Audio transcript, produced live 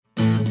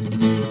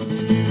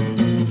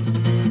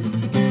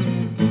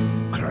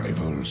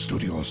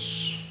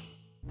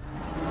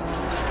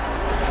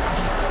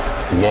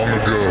Long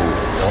ago,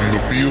 on the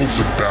fields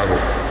of battle,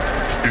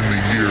 in the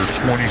year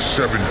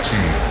 2017,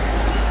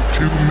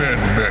 two men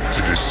met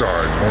to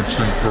decide once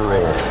and for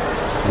all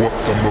what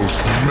the most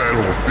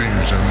metal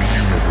things in the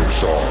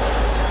universe are.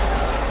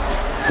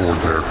 For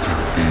there can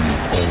be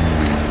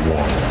only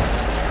one.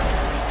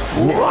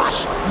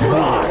 What's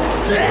more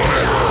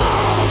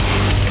metal?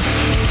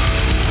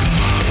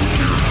 With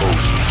your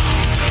hosts,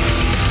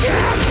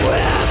 And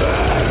wherever,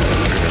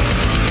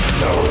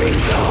 going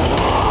go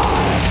on.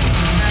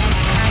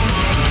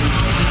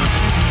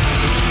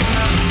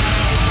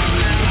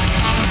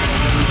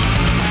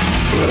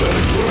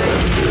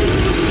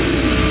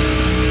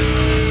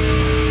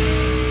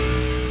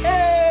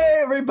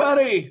 Hey,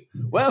 everybody!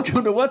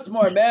 Welcome to What's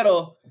More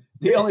Metal,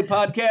 the only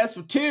podcast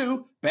with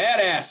two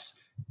badass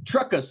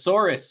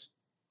truckosaurus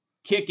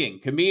kicking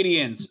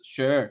comedians.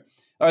 Sure,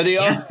 are the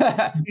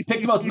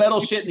pick the most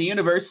metal shit in the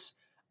universe.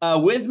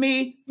 With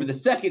me for the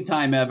second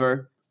time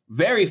ever,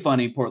 very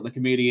funny Portland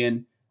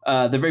comedian,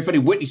 the very funny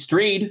Whitney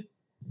Streed.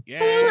 Yeah.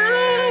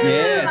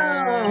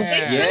 Yes.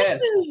 Yeah.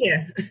 Yes.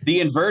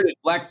 The inverted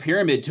black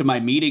pyramid to my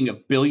meeting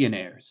of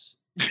billionaires.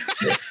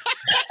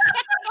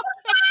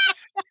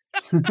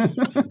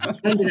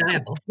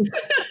 Undeniable.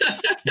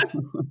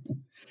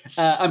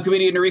 I'm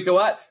comedian Noriko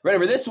Watt. Right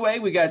over this way,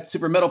 we got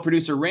super metal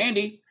producer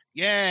Randy.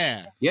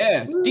 Yeah.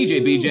 Yeah,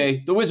 DJ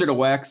BJ, the Wizard of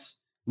Wax,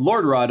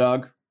 Lord Raw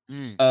Dog,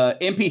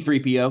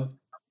 MP3PO.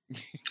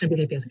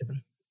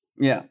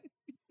 Yeah.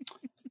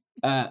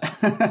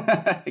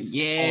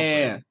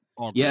 Yeah.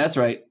 Yeah, that's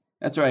right.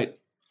 That's right.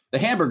 The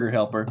hamburger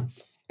helper.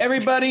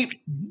 Everybody.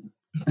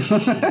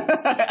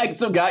 I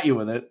still got you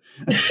with it.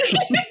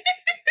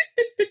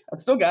 I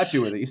still got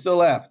you with it. You still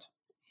laughed.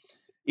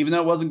 Even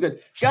though it wasn't good.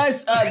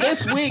 Guys,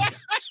 this week,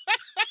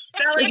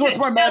 this is What's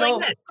More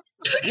Metal.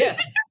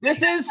 Yes,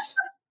 this is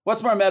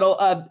What's More Metal.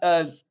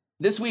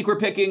 This week we're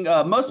picking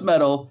most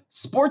metal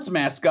sports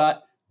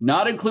mascot,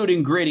 not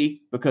including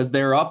Gritty, because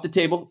they're off the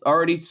table.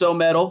 Already so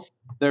metal.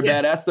 They're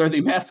badass. They're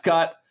the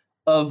mascot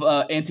of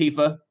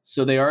Antifa,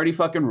 so they already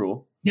fucking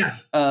rule. Yeah.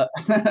 And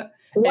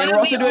we're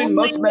also doing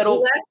most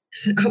metal.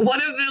 One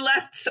of the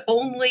left's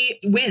only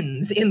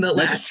wins in the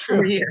last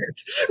 4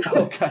 years.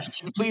 Oh God!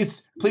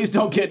 Please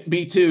don't get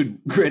Me Too'd,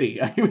 Gritty.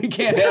 We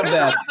can't have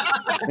that.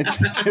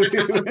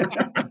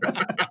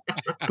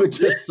 It would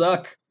just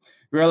suck.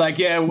 We're like,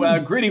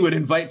 Gritty would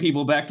invite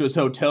people back to his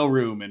hotel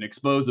room and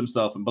expose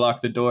himself and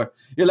block the door.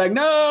 You're like,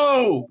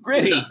 no,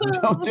 Gritty,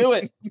 don't do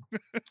it.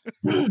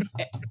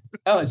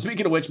 Oh, and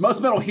speaking of which,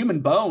 most metal human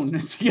bone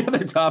is the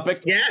other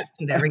topic. Yeah,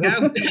 there we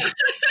go.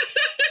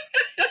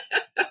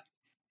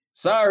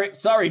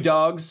 Sorry,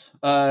 dogs.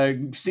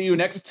 See you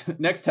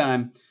next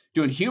time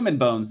doing human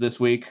bones this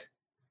week.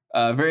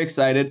 Very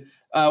excited.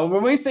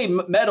 When we say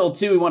metal,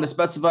 too, we want to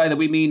specify that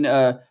we mean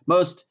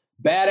most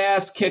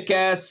badass,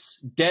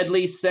 kick-ass,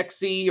 deadly,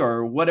 sexy,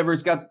 or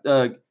whatever's got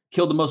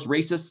killed the most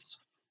racists.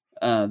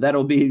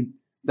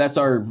 That's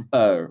our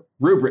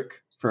rubric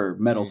for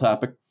metal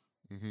topic.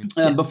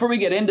 Mm-hmm. Before we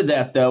get into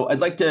that, though,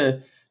 I'd like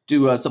to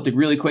do something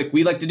really quick.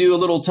 We like to do a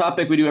little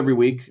topic we do every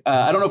week.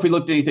 I don't know if we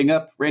looked anything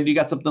up. Randy, you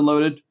got something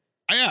loaded?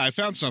 Yeah, I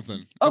found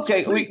something.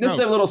 Okay, this is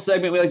a little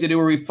segment we like to do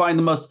where we find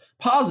the most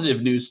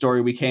positive news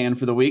story we can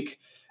for the week.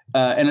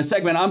 And a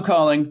segment I'm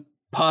calling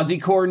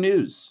Posicore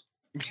News.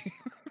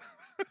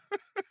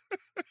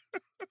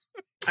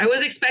 I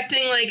was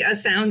expecting like a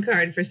sound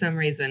card for some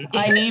reason.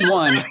 I need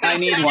one. I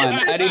need to make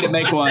one. I need to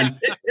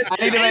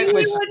make you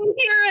which wouldn't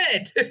hear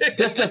it.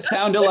 just a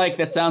sound alike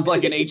that sounds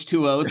like an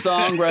H2O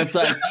song where it's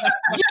like,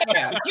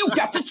 yeah, you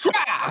got to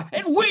try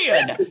and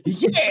win.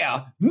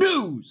 Yeah,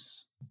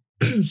 news.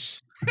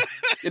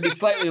 It'd be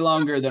slightly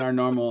longer than our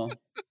normal.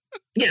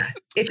 Yeah,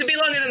 it should be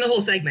longer than the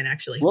whole segment,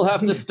 actually. We'll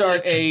have to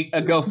start a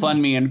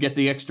GoFundMe and get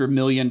the extra $1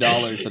 million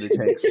that it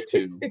takes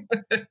to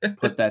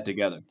put that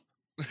together.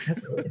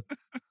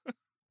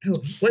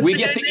 We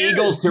get the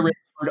Eagles to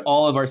record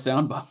all of our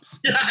sound bumps.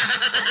 And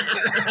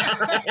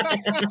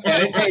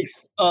it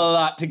takes a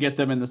lot to get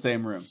them in the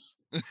same room.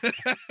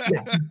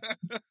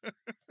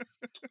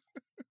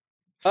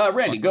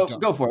 Randy, go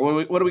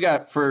for it. What do we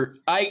got for?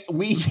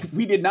 We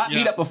did not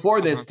meet up before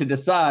this to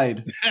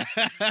decide,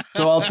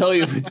 so I'll tell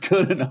you if it's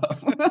good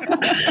enough.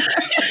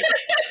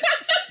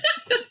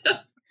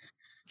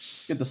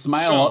 Get the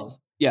smile. So,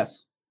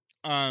 yes.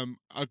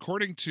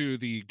 According to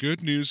the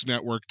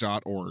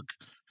goodnewsnetwork.org,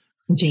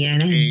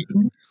 GNN.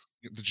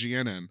 The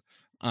GNN,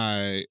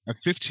 a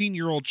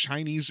 15-year-old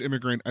Chinese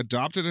immigrant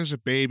adopted as a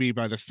baby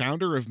by the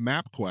founder of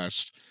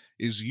MapQuest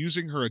is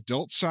using her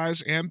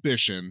adult-size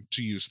ambition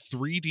to use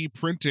 3D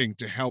printing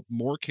to help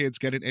more kids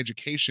get an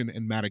education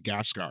in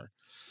Madagascar.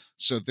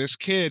 So this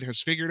kid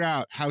has figured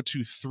out how to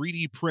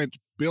 3D print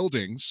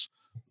buildings,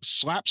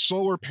 slap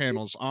solar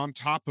panels on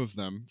top of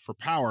them for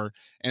power,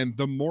 and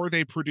the more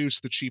they produce,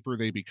 the cheaper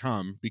they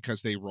become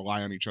because they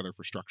rely on each other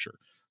for structure.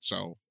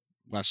 So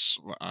less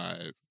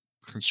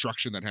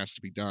construction that has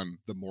to be done,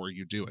 the more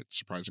you do it,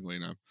 surprisingly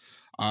enough.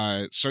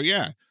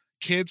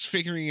 Kids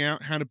figuring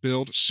out how to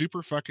build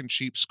super fucking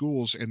cheap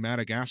schools in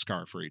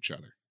Madagascar for each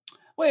other.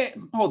 Wait,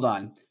 hold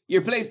on.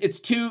 Your place,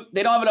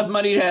 they don't have enough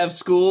money to have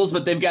schools,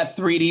 but they've got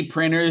 3D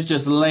printers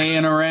just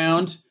laying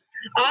around.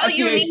 All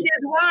you need is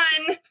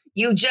one.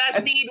 You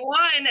just need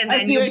one. And I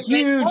see a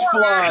huge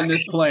flaw in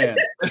this plan.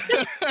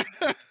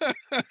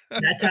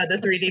 That's how the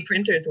 3D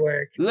printers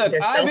work. Look,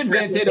 I've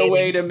invented a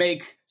way to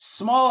make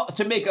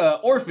an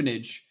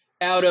orphanage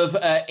out of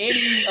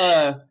any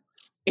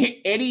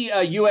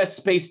U.S.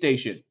 space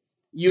station.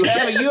 You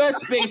have a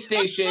U.S. space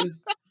station,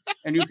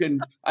 and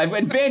I've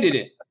invented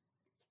it.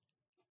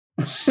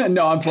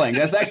 No, I'm playing.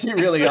 That's actually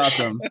really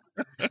awesome.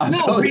 I'm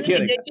totally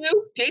really, kidding.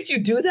 Did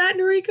you do that,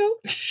 Noriko?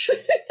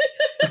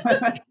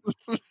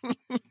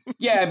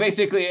 Yeah,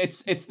 basically,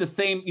 it's the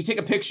same. You take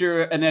a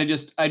picture, and then I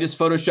just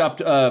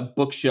photoshopped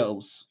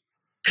bookshelves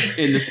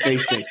in the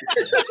space station.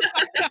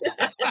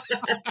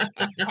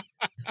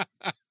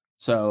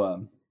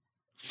 So,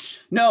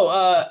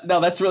 no,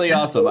 that's really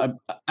awesome.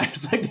 I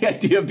just like the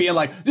idea of being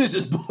like, this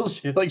is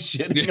bullshit, like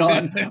shitting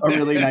on a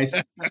really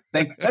nice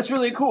thing. That's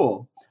really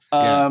cool.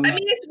 I mean,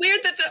 it's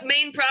weird that the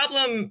main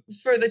problem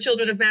for the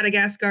children of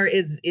Madagascar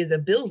is a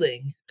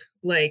building.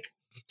 Like,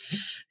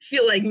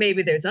 feel like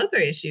maybe there's other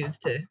issues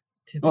to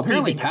well,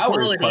 apparently power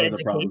is part of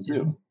the problem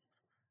too.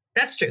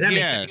 That's true. That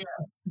makes sense.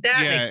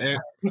 That makes sense.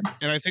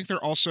 And I think they're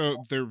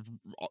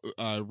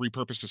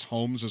repurposed as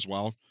homes as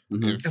well.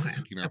 Mm-hmm. If,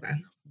 Okay.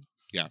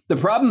 Yeah. The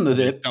problem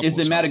with it is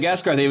in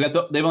Madagascar they've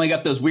only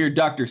got those weird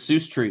Dr.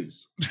 Seuss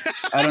trees.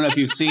 I don't know if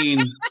you've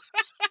seen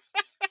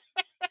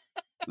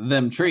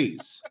them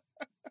trees.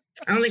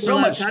 I don't think so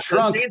much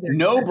trunk,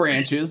 no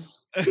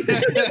branches. They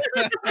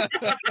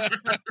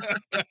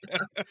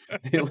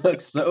look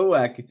so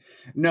wacky.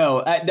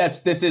 No,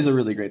 this is a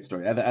really great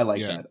story. I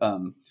like that.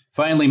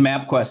 Finally,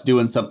 MapQuest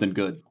doing something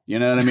good. You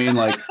know what I mean?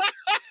 Like,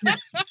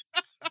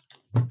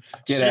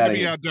 get out of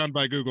here. Outdone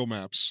by Google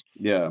Maps.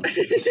 Yeah,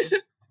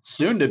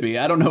 soon to be.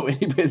 I don't know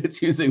anybody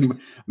that's using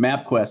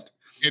MapQuest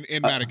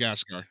in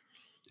Madagascar.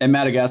 In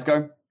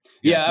Madagascar.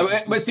 Yeah,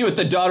 let's see what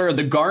the daughter of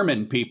the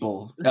Garmin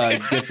people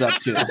gets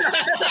up to.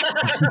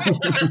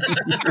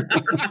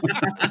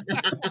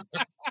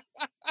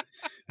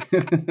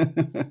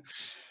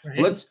 Right.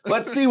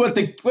 Let's see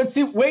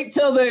wait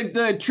till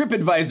the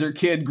TripAdvisor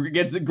kid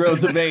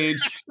grows of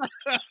age.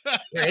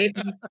 Right.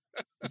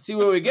 Let's see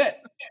what we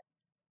get.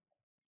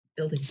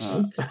 Building.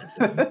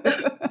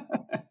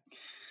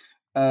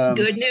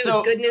 Good news.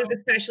 Good news,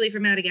 especially for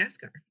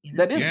Madagascar. You know?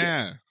 That is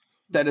good.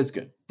 That is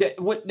good.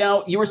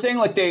 Now, you were saying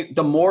like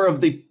the more of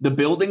the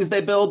buildings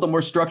they build, the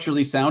more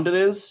structurally sound it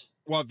is?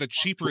 Well, the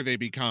cheaper they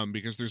become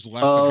because there's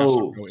less that has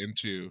to go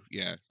into.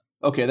 Yeah.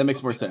 Okay, that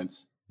makes more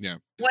sense. Yeah.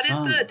 What is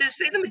does it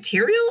say the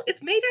material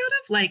it's made out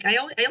of? Like, I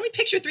only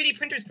picture 3D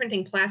printers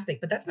printing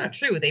plastic, but that's not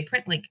true. They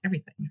print like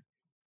everything.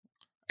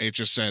 It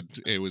just said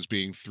it was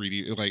being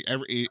 3D. Like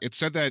it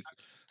said that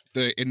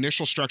the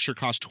initial structure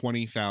cost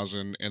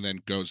 $20,000 and then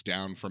goes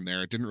down from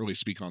there. It didn't really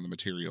speak on the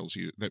materials.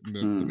 The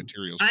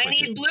materials. I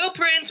need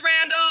blueprints,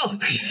 Randall.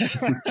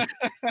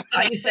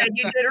 Thought you said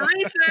you did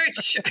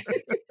research.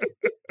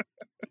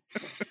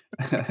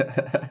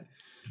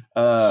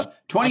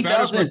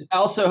 20,000 is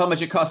also how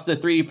much it costs to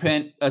 3D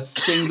print a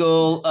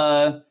single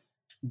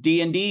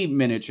D&D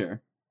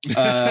miniature.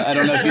 I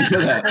don't know if you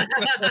know that.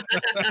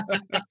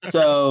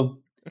 So,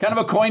 kind of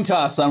a coin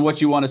toss on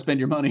what you want to spend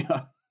your money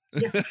on.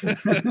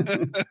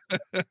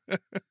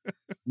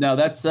 No,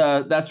 that's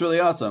really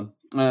awesome.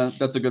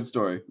 That's a good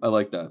story. I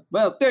like that.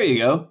 Well, there you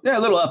go. Yeah,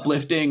 a little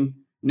uplifting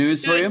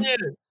news for you.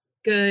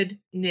 Good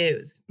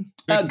news.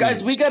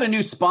 Guys, we got a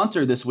new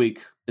sponsor this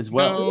week as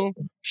well. Oh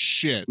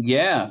shit.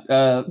 Yeah.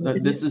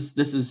 This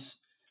is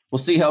we'll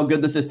see how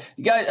good this is.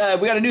 You guys,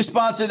 we got a new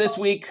sponsor this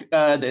week.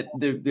 They're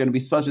going to be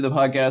sponsoring the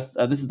podcast.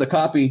 This is the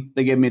copy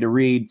they gave me to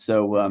read.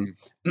 So,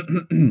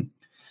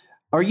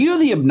 are you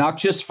the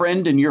obnoxious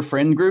friend in your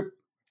friend group?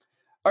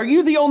 Are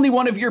you the only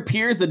one of your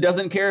peers that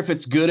doesn't care if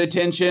it's good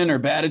attention or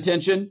bad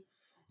attention?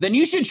 Then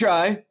you should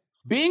try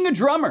being a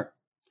drummer.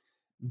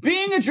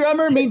 Being a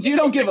drummer means you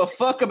don't give a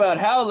fuck about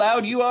how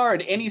loud you are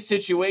in any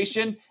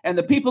situation, and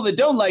the people that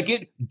don't like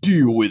it,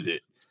 deal with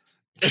it.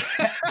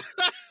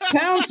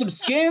 Pound some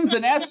skins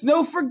and ask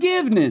no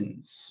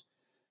forgiveness.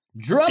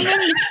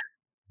 Drumming.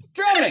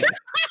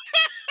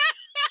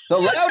 The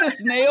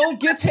loudest nail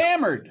gets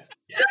hammered.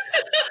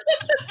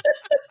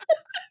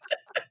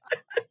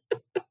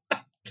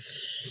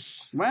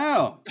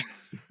 Wow.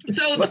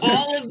 So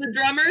all of the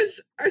drummers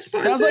are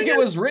sponsored? Sounds like it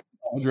was written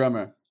by a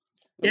drummer.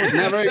 It was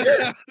never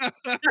good.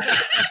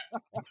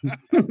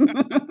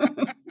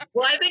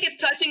 Well, I think it's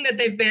touching that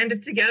they've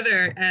banded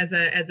together as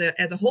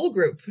a whole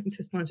group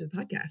to sponsor the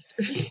podcast.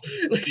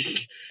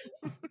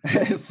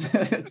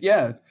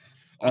 Yeah.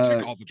 I'll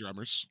take all the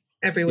drummers.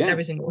 Every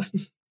single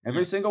one.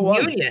 Every single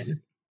one.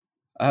 Union.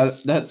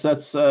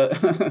 That's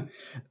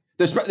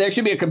there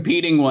should be a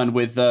competing one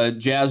with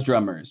jazz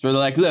drummers where they're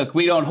like, look,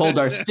 we don't hold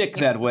our stick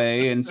that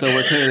way, and so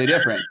we're clearly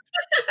different.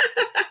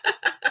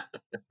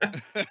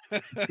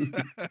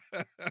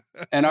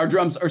 And our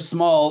drums are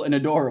small and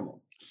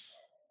adorable.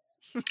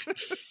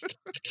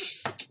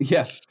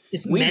 Yeah.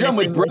 Just we drum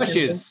with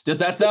brushes. Does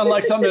that sound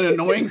like something an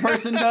annoying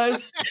person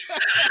does?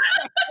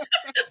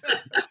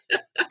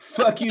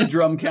 Fuck you,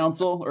 drum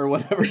council, or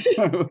whatever.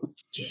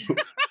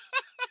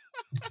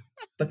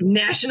 But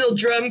National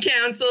Drum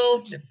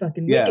Council, their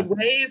fucking wicked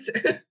ways.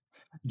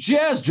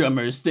 Jazz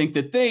drummers think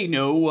that they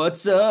know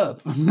what's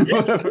up. Then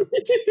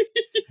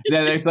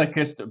there's like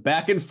just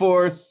back and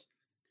forth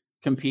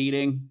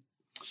competing.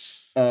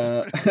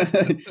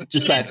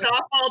 Just that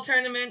softball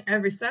tournament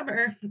every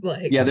summer.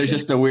 Like, yeah, there's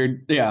just a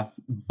weird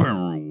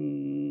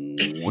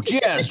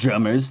jazz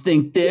drummers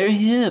think they're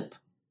hip.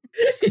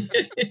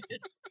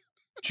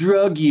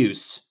 Drug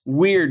use,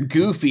 weird,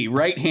 goofy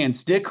right hand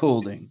stick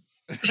holding.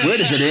 Where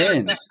does it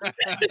end?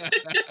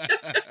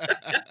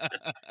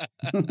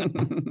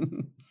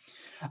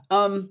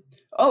 Oh,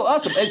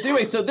 awesome. And so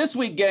anyway, so this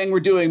week, gang,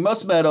 we're doing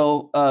Most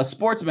Metal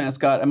sports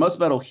mascot and Most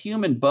Metal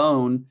human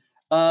bone.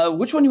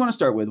 Which one do you want to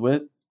start with,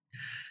 Whit?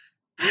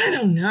 I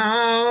don't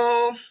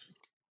know.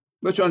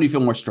 Which one do you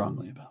feel more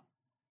strongly about?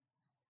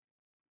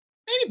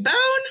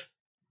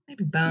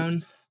 Maybe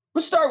bone.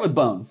 Let's start with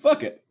bone.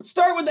 Fuck it. Let's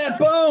start with that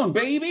bone,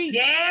 baby.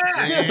 Yeah.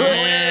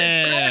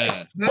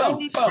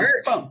 Bone.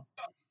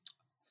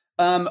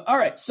 All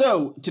right.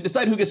 So to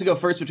decide who gets to go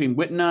first between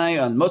Whit and I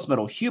on Most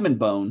Metal human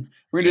bone,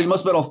 we're gonna do the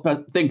most metal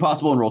thing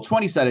possible and roll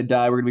 20-sided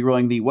die. We're gonna be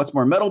rolling the What's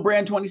More Metal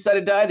brand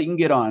 20-sided die that you can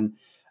get on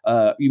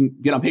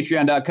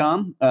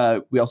patreon.com.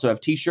 We also have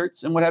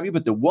t-shirts and what have you,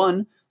 but the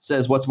 1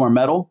 says What's More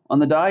Metal on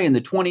the die, and the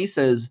 20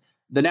 says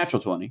the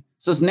natural 20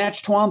 says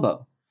Natch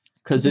Twombo,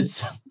 because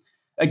it's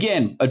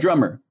again a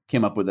drummer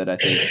came up with it, I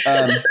think.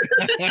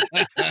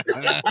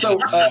 So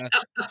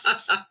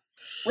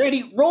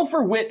Randy, roll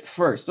for Whit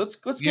first. Let's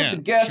give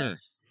the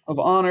guest of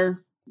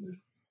honor.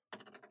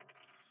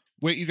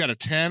 Wait, you got a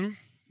 10?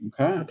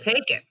 Okay. I'll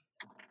take it.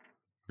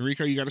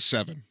 Rico, you got a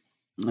 7.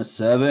 A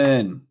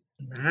 7.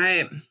 All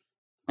right.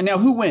 And now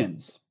who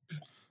wins?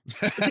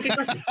 That's a good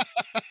question.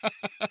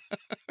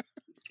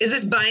 Is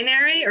this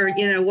binary or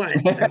what?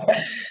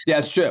 Yeah,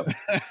 it's true.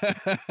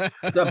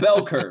 The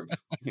bell curve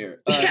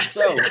here.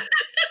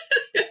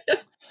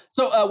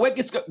 So Whit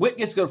gets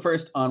to go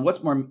first on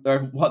what's more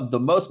the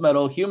most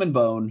metal human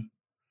bone.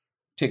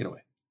 Take it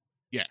away.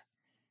 Yeah.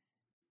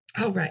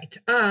 All right.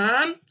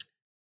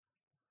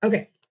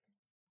 Okay.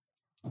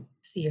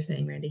 See, you're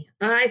saying, Randy.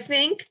 I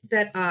think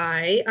that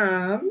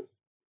I'm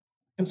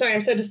sorry,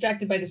 I'm so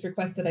distracted by this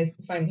request that I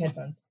find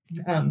headphones.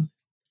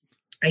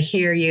 I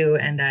hear you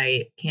and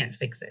I can't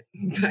fix it.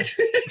 But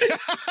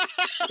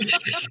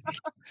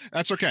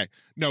that's okay.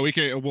 No,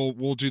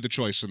 we'll do the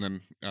choice and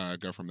then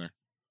go from there.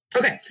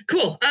 Okay,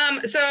 cool.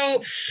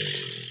 So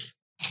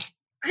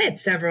I had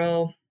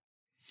several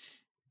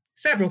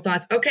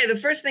thoughts. Okay, the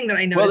first thing that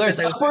I noticed. Well, there's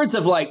upwards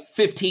of like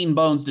 15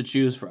 bones to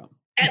choose from.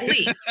 At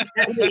least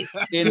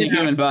in the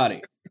human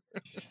body.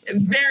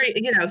 Very,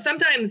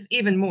 sometimes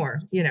even more,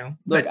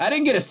 Look, I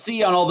didn't get a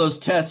C on all those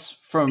tests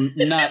from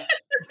not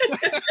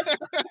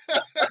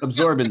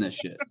absorbing this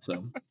shit. So,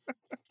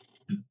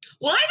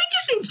 well, I think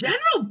just in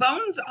general,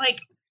 bones,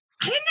 like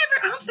I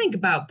don't think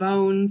about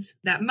bones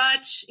that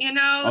much. Okay.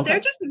 They're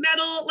just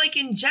metal, like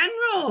in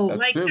general. That's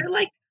like true. They're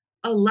like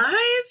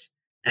alive.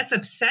 That's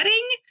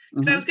upsetting.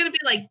 Because I was going to be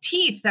like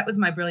teeth. That was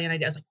my brilliant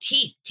idea. I was like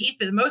teeth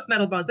are the most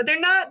metal bones, but they're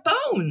not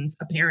bones.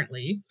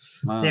 Apparently,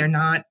 They're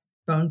not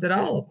bones at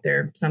all.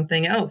 They're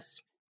something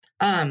else.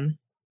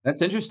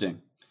 That's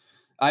interesting.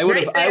 I would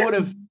have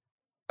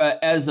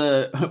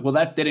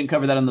that they didn't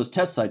cover that on those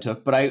tests I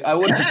took, but I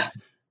would have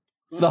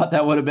thought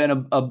that would have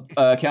been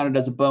counted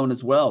as a bone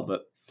as well.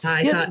 But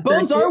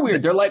bones are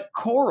weird. They're like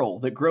coral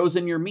that grows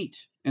in your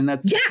meat, and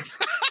that's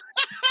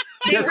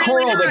they're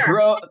really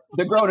coral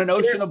that grow in an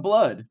ocean of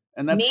blood,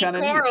 and that's kind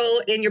of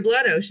coral in your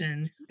blood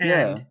ocean.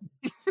 And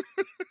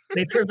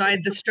they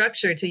provide the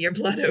structure to your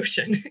blood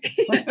ocean.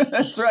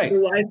 That's right.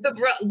 Otherwise,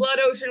 the blood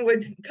ocean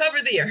would cover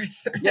the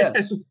earth.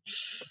 Yes.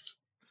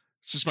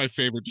 This is my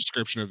favorite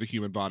description of the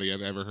human body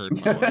I've ever heard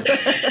in my life.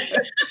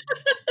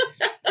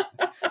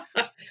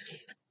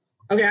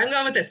 Okay, I'm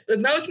going with this. The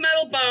most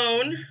metal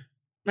bone,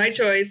 my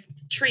choice,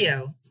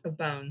 trio of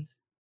bones.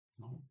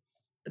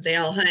 But they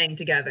all hang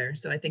together,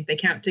 so I think they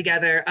count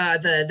together.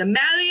 The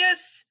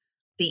malleus,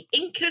 the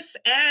incus,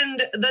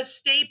 and the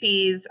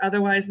stapes,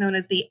 otherwise known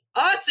as the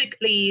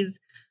ossicles,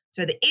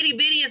 so the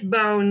itty-bittiest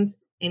bones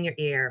in your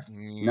ear.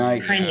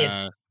 Nice.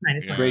 Tiniest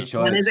Great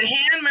choice. One is a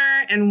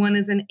hammer and one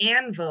is an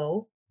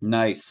anvil.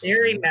 Nice.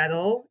 Very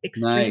metal,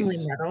 extremely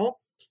metal.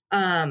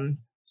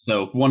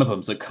 So one of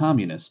them's a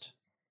communist.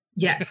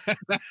 Yes.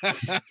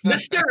 The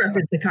stirrup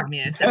is the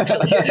communist,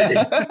 actually.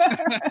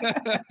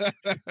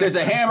 There's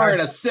a hammer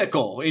and a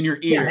sickle in your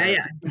ear.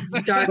 Yeah.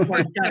 Dark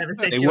one's kind of a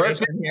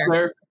situation they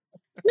work here.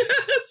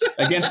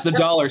 Against the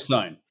dollar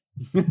sign.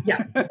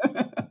 Yeah.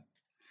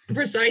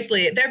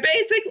 Precisely. They're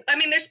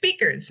they're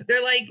speakers.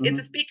 They're like, it's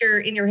a speaker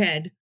in your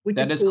head, which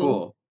is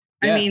cool.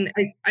 Yeah. I mean,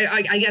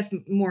 I guess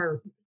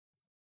more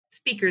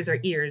speakers are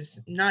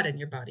ears, not in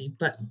your body,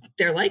 but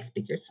they're like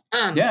speakers.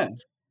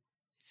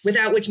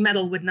 Without which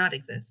metal would not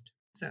exist.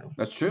 So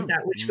that's true.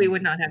 Without which we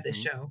would not have this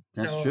show.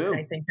 That's true.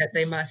 I think that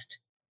they must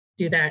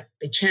do that.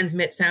 They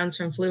transmit sounds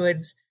from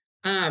fluids.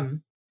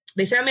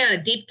 they sent me on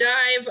a deep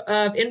dive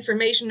of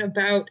information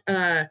about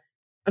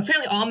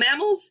apparently all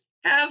mammals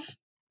have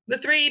the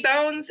 3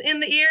 bones in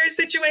the ear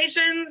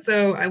situation.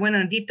 So I went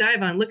on a deep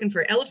dive on looking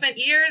for elephant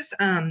ears,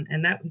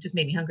 and that just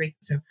made me hungry.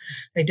 So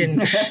I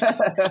didn't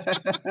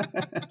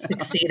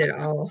succeed at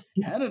all.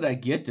 How did I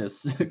get to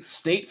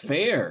State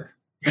Fair?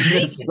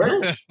 Right.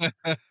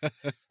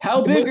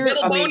 How big are?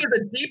 Middle bone is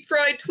a deep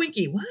fried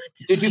Twinkie. What?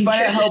 Did you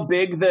find out how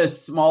big the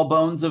small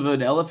bones of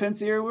an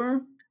elephant's ear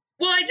were?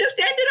 Well, I just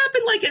ended up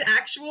in like an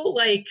actual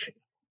like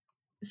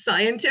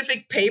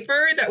scientific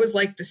paper that was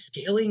like the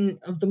scaling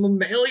of the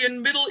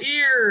mammalian middle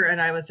ear,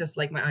 and I was just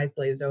like my eyes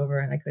glazed over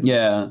and I couldn't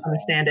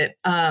understand it.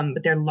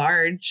 But they're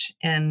large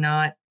and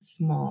not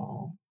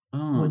small.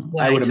 Oh, Was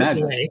what I would took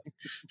imagine away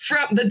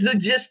from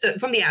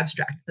from the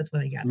abstract. That's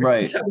what I got.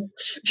 Right. So,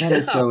 that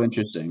is so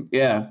interesting.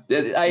 Yeah.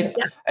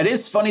 It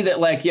is funny that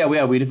like,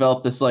 we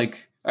developed this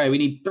like, all right, we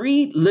need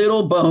 3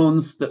 little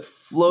bones that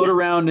float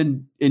around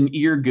in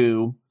ear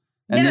goo.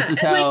 And this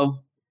is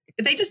how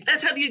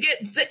that's how you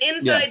get the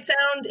inside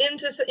sound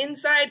into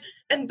inside.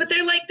 But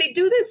they're like, they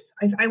do this.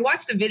 I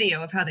watched a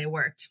video of how they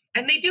worked,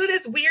 and they do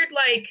this weird,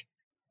 like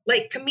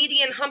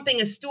comedian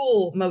humping a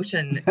stool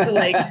motion to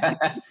like,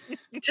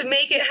 to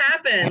make it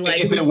happen.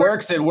 Like if it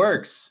works, it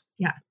works.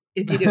 Yeah.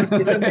 If you do, it's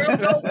a Rube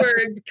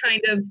Goldberg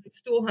kind of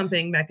stool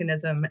humping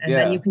mechanism. And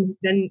then you can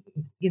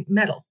get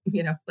metal,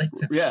 like,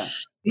 so. Yeah.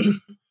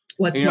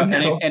 What's more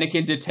metal? And it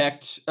can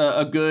detect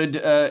a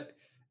good,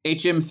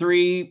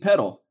 HM3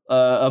 pedal,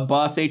 a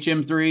Boss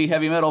HM3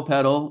 heavy metal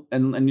pedal,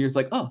 and you're just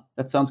like, oh,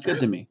 that sounds good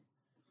to me.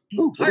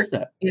 Ooh, what is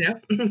that?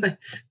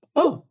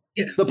 Oh,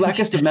 the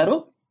blackest of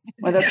metal?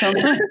 Why, that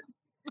sounds good.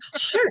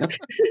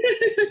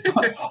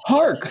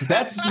 Hark!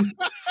 That's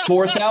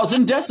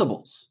 4,000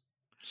 decibels.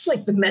 It's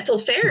like the metal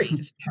fairy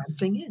just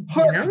pouncing in.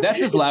 Hark!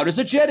 That's as loud as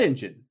a jet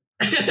engine.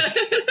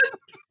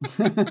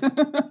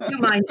 Do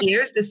mine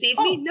ears deceive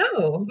me?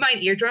 No, mine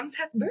eardrums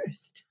hath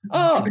burst.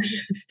 Oh.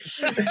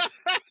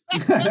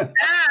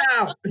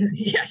 Ow!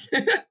 Yes.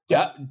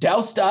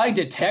 Doused I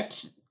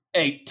detect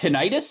a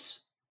tinnitus?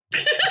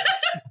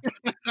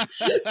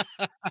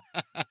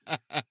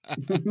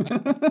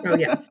 Oh,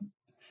 yes.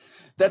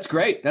 That's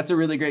great. That's a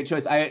really great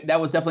choice. That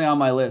was definitely on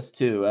my list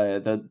too.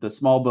 The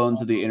small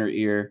bones of the inner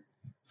ear,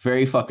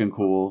 very fucking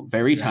cool,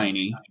 very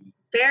tiny.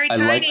 Very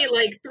tiny,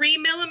 like 3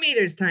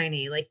 millimeters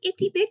tiny, like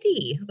itty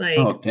bitty, like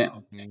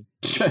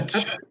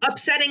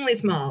upsettingly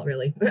small,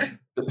 really. I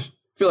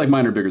feel like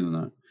mine are bigger than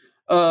that.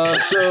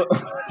 So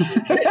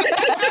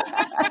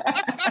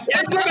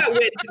it's more about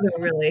width, though,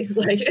 really.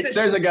 Like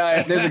there's a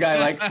guy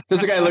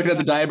looking at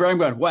the diagram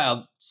going,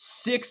 "Wow,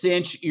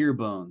 6-inch ear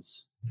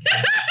bones."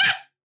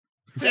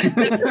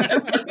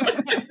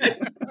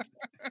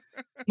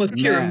 Must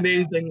hear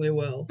amazingly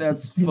well.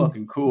 That's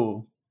fucking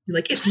cool.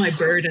 Like, it's my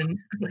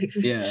burden. Like,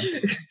 yeah,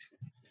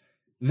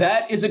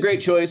 that is a great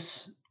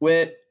choice,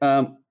 Whit.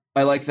 I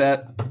like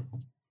that.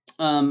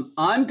 I'm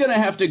gonna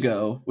have to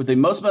go with the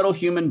most metal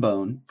human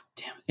bone.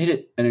 Damn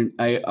it! And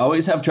I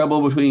always have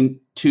trouble between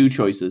 2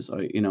 choices.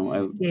 I'm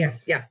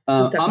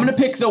gonna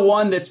pick the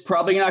one that's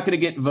probably not gonna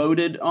get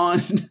voted on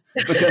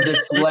because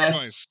it's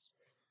less.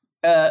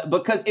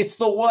 Because it's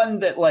the one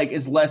that like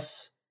is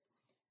less.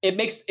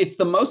 It's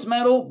the most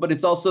metal, but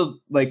it's also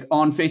like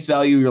on face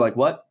value. You're like,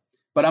 what?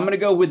 But I'm going to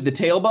go with the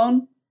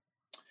tailbone.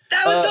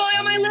 That was totally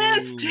on my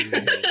list.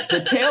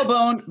 The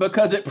tailbone,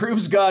 because it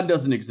proves God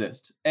doesn't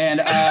exist. And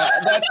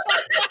that's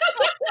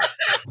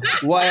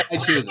why I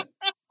choose it.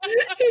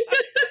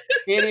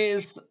 It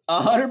is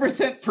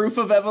 100% proof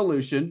of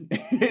evolution.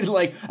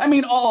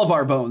 All of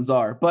our bones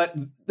are, but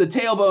the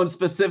tailbone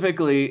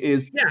specifically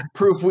is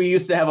proof we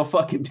used to have a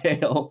fucking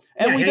tail,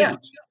 and we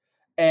don't.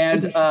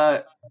 And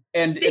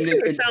speak for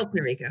yourself,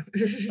 Mariko.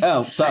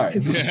 Oh, sorry.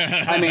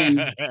 I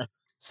mean,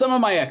 some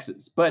of my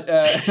exes, but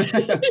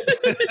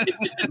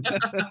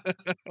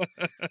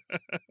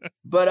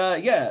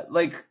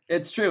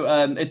it's true.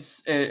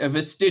 It's a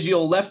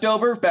vestigial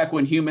leftover back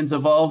when humans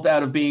evolved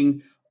out of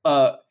being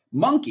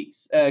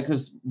monkeys,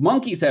 because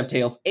monkeys have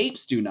tails,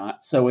 apes do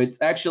not. So it's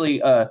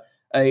actually a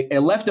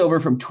leftover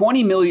from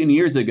 20 million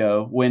years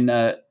ago when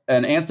an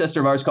ancestor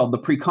of ours called the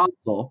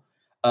preconsul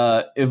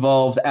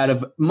evolved out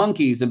of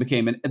monkeys and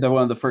became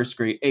one of the first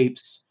great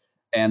apes.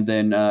 And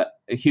then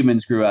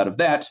humans grew out of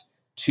that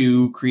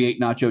to create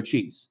nacho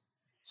cheese.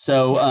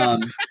 So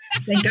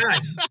thank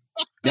God.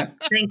 Yeah.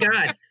 Thank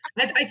God.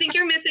 I think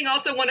you're missing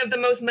also one of the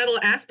most metal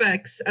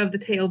aspects of the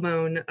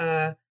tailbone,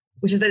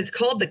 which is that it's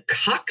called the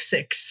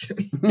coccyx.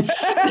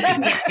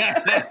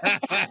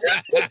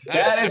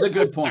 That is a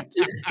good point.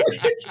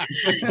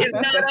 It's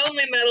not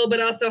only metal,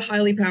 but also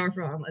highly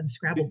powerful on the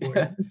Scrabble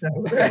board. So.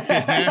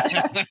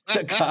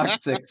 The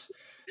coccyx.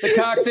 The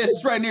coccyx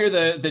is right near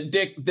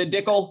the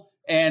dickle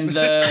and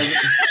the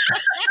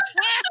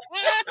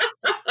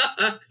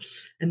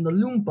and the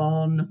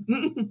lumpon.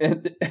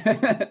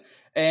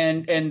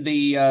 and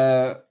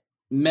the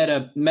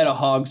meta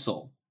hog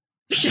soul.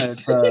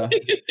 It's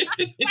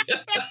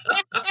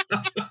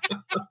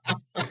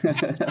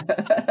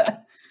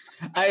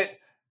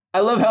I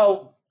love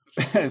how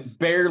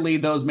barely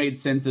those made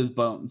sense as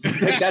bones.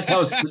 Like, that's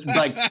how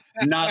like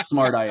not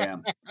smart I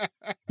am.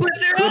 But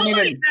they're all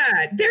like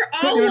that. They're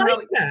all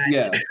like that.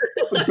 Yeah,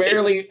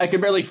 I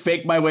could barely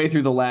fake my way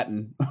through the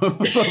Latin of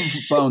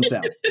bone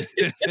sounds.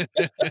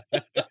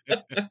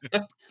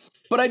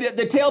 But I did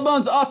the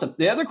tailbone's awesome.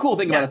 The other cool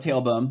thing about a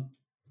tailbone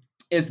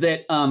is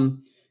that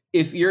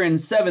if you're in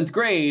 7th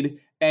grade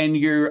and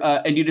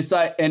you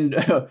decide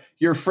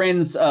your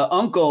friend's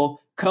uncle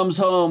comes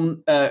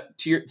home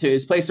to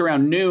his place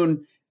around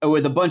noon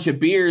with a bunch of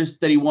beers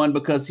that he won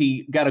because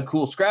he got a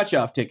cool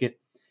scratch-off ticket,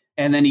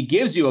 and then he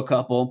gives you a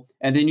couple,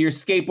 and then you're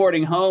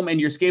skateboarding home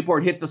and your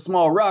skateboard hits a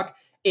small rock,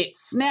 it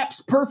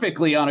snaps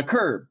perfectly on a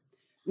curb.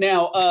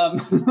 Now,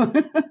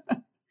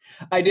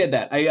 I did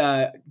that.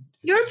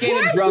 You're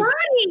skated poor drunk.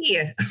 Buddy.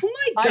 Oh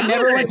my God. I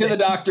never went to the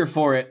doctor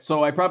for it,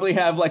 so I probably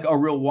have like a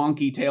real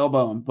wonky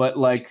tailbone, but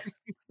like...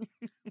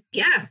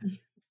 Yeah.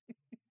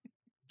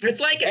 It's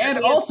like, and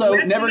also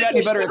never got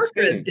any better at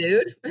skating,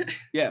 dude.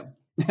 Yeah,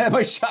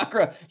 my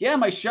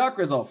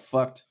chakra's all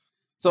fucked.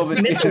 So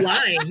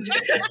misaligned.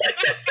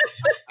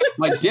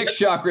 My dick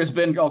chakra's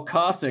been all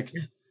Cossacked.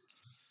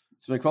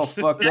 It's like all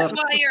fucked up. That's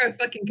why you're a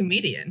fucking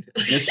comedian.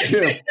 That's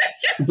true.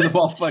 I'm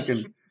all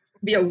fucking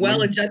be a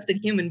well-adjusted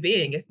human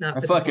being, if not.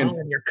 I fucking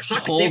in your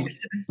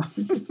coccyx.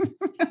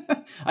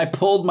 I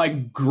pulled my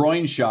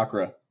groin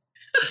chakra.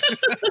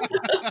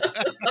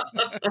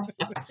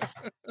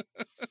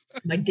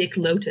 My dick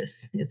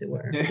lotus, as it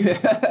were.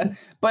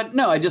 But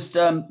no, I just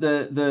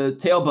the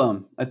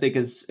tailbone, I think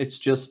it's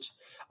just,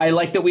 I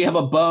like that we have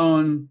a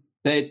bone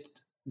that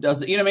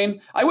does, you know what I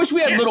mean? I wish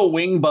we had little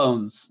wing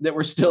bones that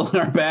were still in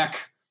our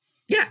back.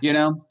 Yeah. You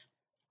know?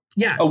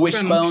 Yeah. A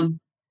wishbone.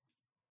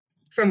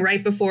 From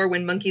right before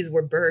when monkeys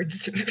were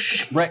birds.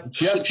 Right,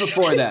 just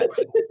before that.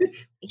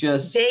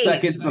 Just days,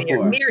 seconds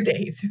before. Mere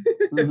days.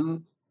 Mm-hmm.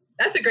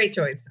 That's a great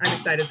choice. I'm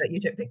excited that you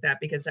picked that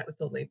because that was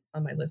totally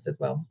on my list as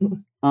well.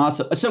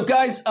 Awesome. So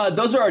guys,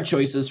 those are our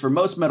choices for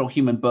most metal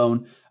human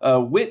bone.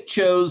 Whit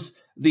chose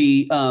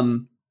the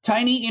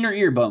tiny inner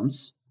ear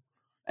bones,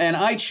 and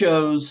I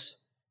chose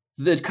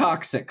the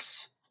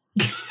coccyx.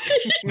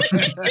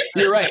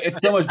 You're right.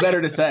 It's so much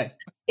better to say.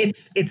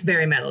 It's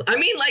very metal. I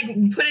mean, like,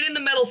 put it in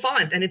the metal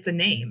font and it's a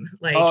name.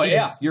 Like, oh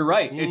yeah, you're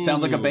right. It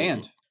sounds like a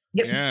band.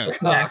 Yep. Yeah.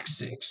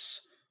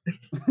 Coccyx.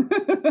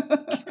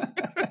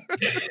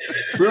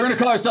 We were gonna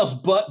call ourselves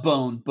Butt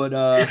Bone, but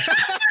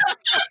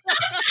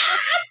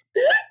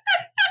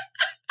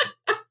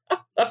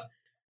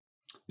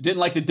didn't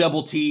like the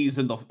double T's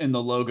in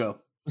the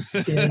logo.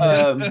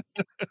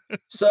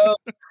 So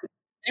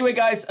anyway,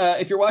 guys,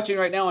 if you're watching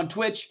right now on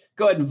Twitch,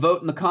 go ahead and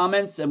vote in the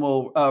comments, and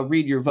we'll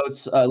read your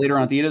votes later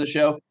on at the end of the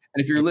show.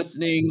 And if you're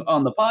listening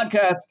on the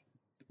podcast,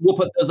 we'll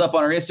put those up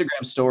on our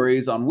Instagram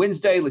stories on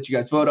Wednesday. Let you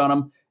guys vote on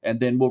them, and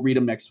then we'll read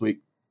them next week.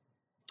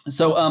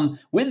 So,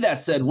 with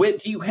that said, Whit,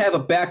 do you have a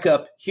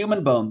backup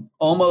human bone?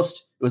 It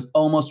was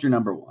almost your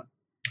number one.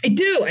 I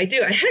do. I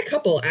had a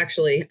couple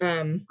actually.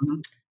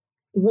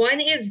 One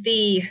is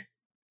I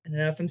don't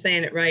know if I'm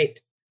saying it right,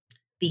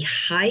 the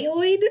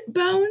hyoid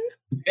bone.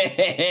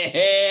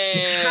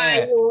 Hyoid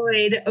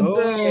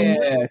bone.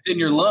 Yeah, it's in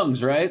your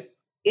lungs, right?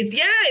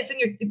 It's in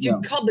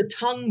your. Called the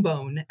tongue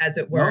bone, as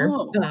it were.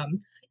 Oh.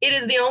 It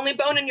is the only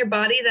bone in your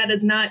body that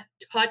does not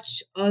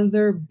touch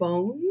other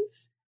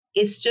bones.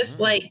 It's just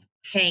like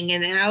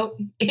hanging out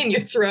in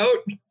your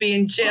throat,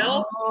 being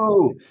chill.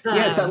 Oh,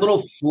 yeah, it's that little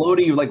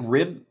floaty, like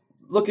rib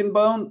looking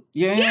bone.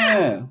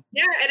 Yeah, and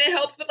it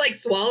helps with like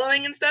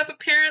swallowing and stuff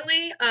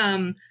apparently.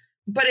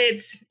 But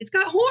it's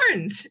got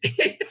horns.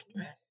 It's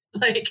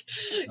like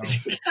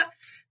it's got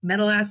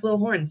metal ass little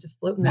horns just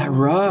floating. That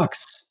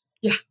rocks.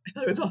 Yeah, I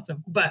thought it was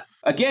awesome. But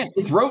again,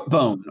 Throat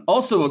Bone,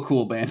 also a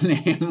cool band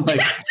name. Like,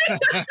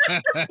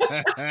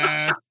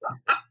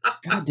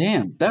 God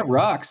damn, that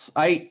rocks.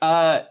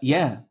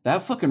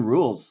 That fucking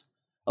rules.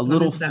 A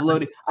little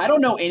floaty. I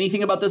don't know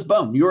anything about this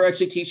bone. You were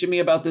actually teaching me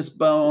about this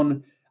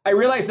bone. I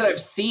realized that I've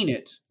seen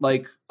it,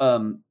 like,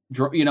 but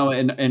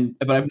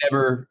I've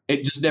never.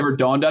 It just never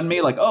dawned on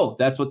me, like, oh,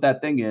 that's what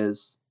that thing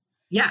is.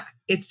 Yeah,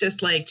 it's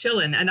just like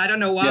chilling, and I don't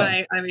know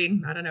why. Yeah. I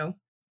mean, I don't know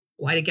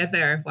why to get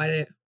there.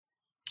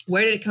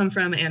 Where did it come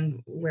from,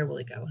 and where will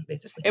it go?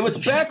 Basically, it was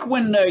back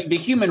when the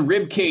human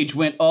rib cage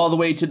went all the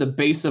way to the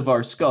base of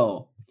our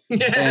skull.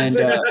 Yes. And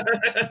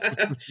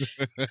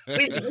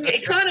we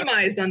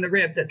economized on the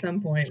ribs at some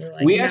point. We're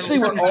like, we actually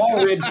were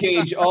all rib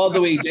cage all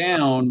the way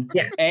down,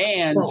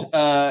 and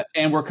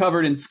we're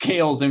covered in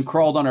scales and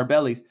crawled on our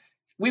bellies.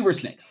 We were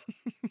snakes.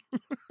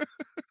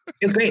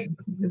 It was great.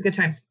 It was good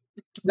times.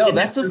 No,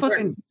 that's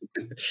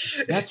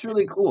that's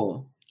really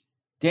cool.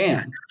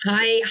 Damn.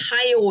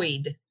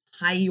 Hyoid.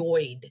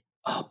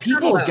 Oh,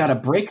 people have got to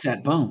break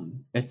that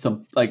bone at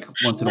some, like,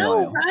 once in a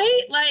while.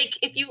 Right? Like,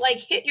 if you, like,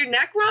 hit your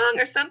neck wrong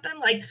or something,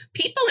 like,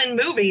 people in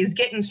movies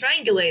getting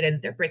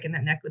strangulated, they're breaking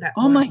that neck with that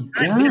bone. Oh, my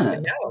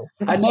God.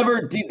 I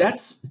never did.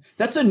 That's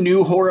a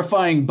new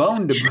horrifying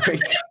bone to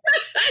break.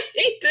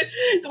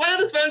 It's one of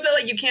those bones that,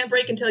 like, you can't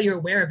break until you're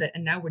aware of it,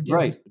 and now we're doing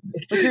right.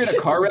 Like, you're in a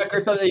car wreck or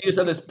something, you just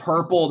have this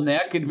purple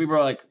neck, and people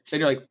are like, and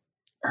you're like,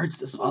 hurts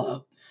to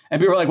swallow. And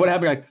people are like, what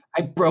happened? You're like,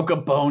 I broke a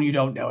bone you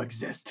don't know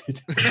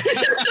existed.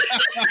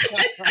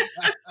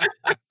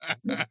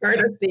 Start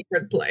a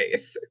secret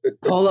place.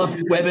 Pull up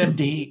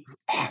WebMD.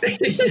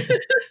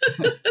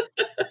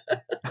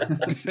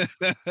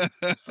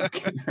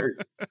 Fucking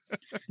hurts.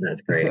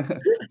 That's great.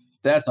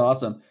 That's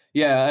awesome.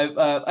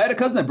 Yeah, I had a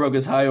cousin that broke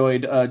his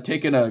hyoid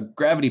taking a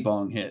gravity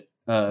bong hit.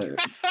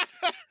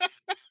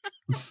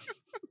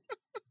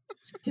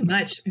 Too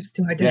much. It's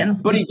too hard to handle.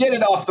 But he did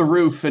it off the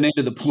roof and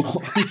into the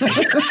pool.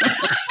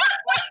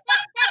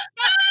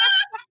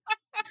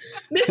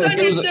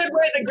 Misunderstood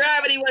where the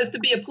gravity was to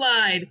be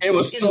applied. It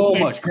was so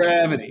much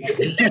gravity.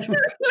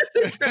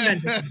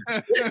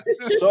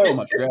 So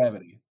much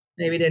gravity.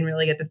 Maybe didn't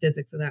really get the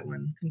physics of that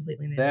one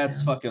completely.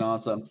 That's fucking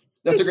awesome.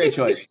 That's a great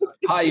choice.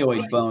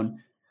 Hyoid bone.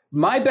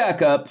 My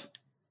backup,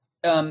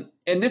 and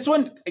this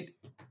one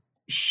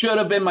should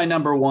have been my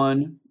number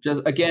one.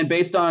 Just again,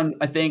 based on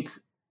I think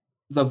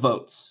the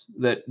votes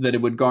that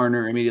it would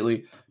garner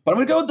immediately. But I'm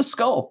gonna go with the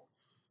skull.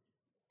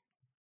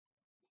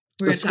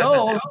 We're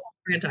gonna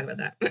talk about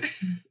that.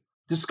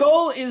 The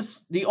skull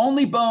is the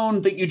only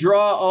bone that you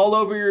draw all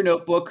over your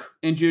notebook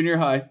in junior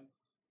high,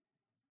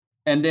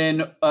 and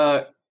then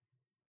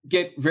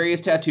get various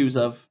tattoos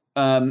of.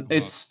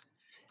 It's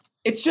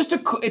just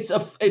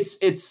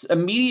it's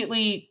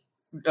immediately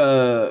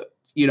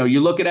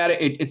you looking at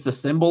it, it's the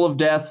symbol of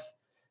death.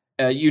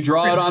 You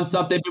draw it on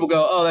something, people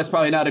go, oh, that's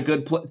probably not a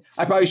good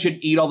I probably should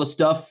eat all the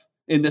stuff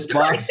in this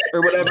box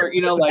or whatever,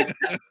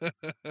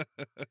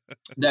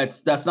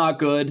 that's not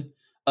good.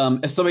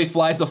 If somebody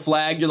flies a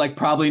flag, you're like,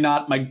 probably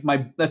not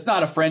my that's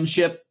not a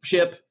friendship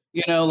ship,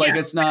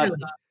 it's not,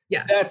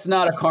 that's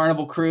not a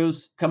Carnival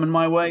cruise coming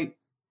my way.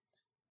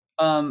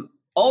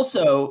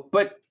 Also,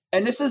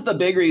 and this is the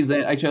big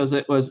reason I chose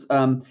it was,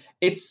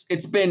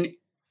 it's been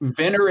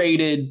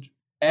venerated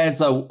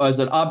as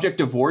an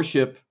object of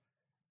worship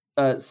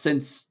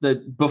since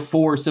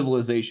before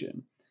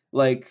civilization,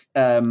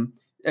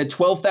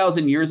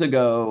 12,000 years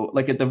ago,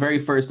 at the very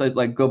first,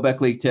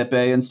 Göbekli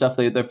Tepe and stuff,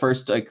 the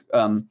first,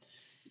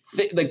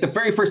 the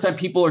very first time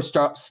people are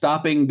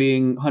stopping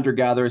being hunter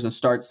gatherers and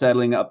start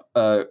settling up,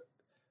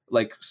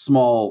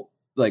 small,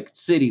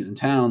 cities and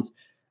towns,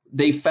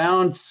 they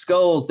found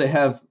skulls that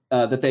have,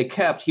 that they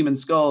kept, human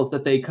skulls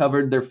that they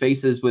covered their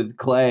faces with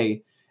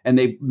clay, and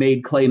they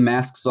made clay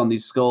masks on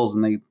these skulls,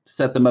 and they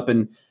set them up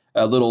in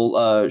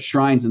little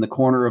shrines in the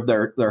corner of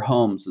their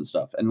homes and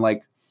stuff. And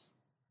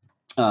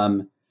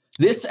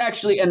this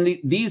actually, and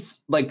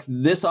these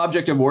this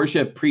object of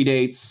worship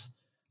predates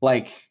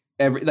it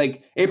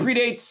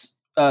predates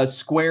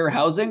square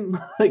housing.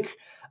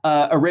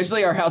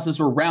 Originally our houses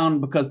were round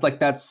because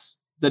that's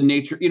the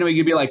nature.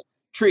 You'd be like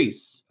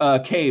trees,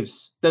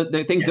 caves,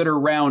 the things that are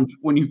round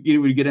when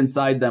you would get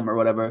inside them or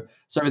whatever.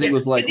 So everything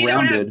was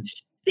rounded.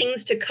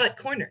 Things to cut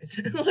corners.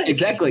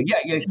 Exactly.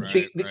 Yeah.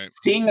 Right.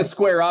 Seeing a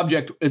square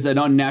object is an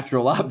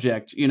unnatural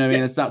object.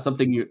 It's not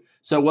something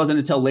so it wasn't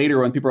until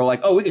later when people are like,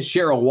 oh, we could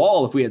share a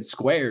wall if we had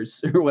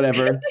squares or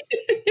whatever.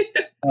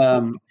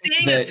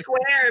 Seeing a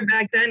square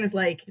back then is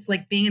it's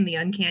like being in the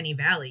uncanny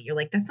valley. You're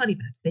like, that's not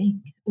even a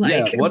thing.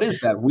 What is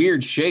that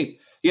weird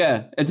shape?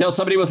 Yeah. Until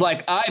somebody was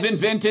like, I've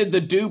invented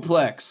the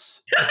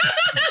duplex.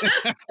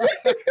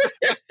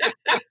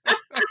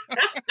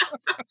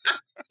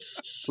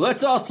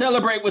 Let's all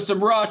celebrate with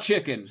some raw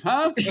chicken,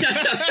 huh?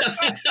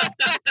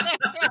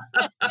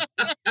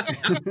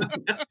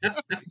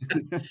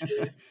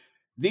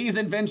 These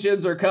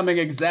inventions are coming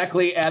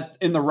exactly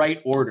in the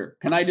right order.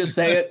 Can I just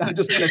say it? I'm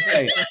just going to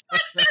say it.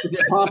 Is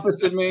it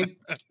pompous in me?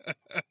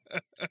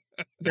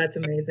 That's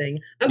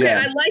amazing. Okay,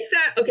 yeah. I like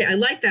that. Okay, I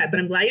like that, but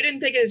I'm glad you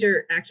didn't pick it as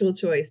your actual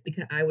choice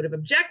because I would have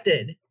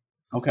objected.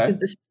 Okay. Because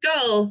the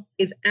skull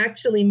is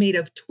actually made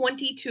of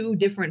 22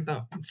 different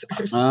bones.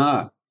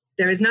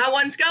 There is not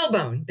one skull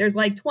bone. There's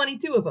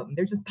 22 of them.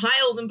 There's just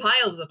piles and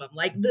piles of them.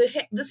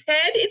 This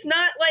head, it's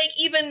not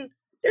even,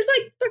 there's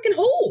fucking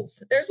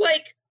holes. There's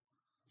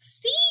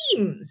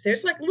seams.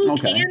 There's little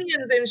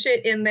canyons and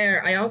shit in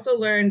there. I also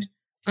learned,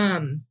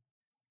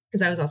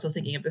 because I was also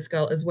thinking of the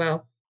skull as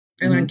well.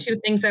 I learned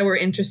two things that were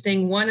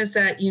interesting. One is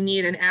that you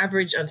need an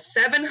average of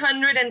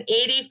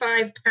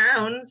 785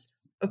 pounds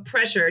of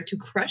pressure to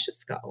crush a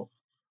skull.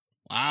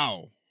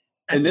 Wow.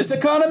 In this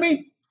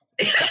economy?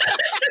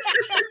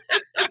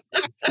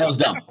 That was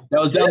dumb,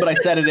 but I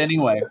said it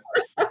anyway.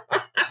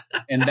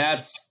 And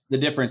that's the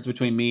difference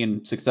between me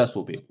and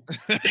successful people.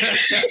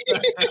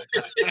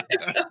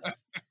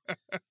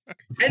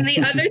 And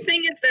the other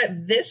thing is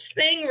that this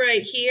thing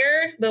right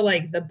here,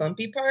 the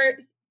bumpy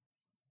part,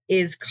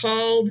 is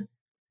called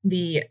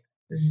the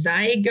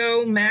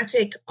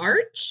zygomatic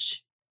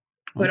arch,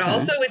 but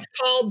also it's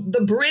called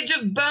the Bridge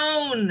of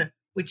Bone,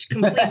 which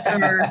completes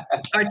our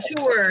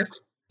tour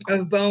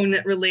of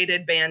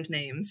bone-related band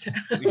names.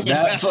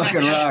 That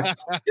fucking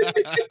rocks.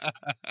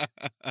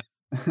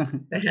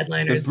 The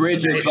headliners. The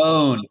Bridge of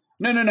Bone.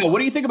 No. What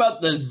do you think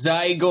about the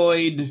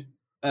zygoid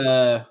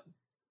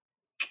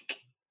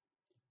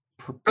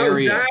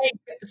area?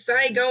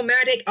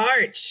 Zygomatic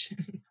arch.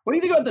 What do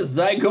you think about the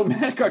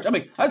zygomatic arch? I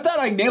mean, I thought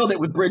I nailed it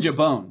with Bridge of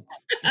Bone.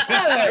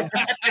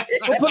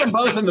 We'll put them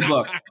both in the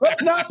book.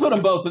 Let's not put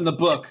them both in the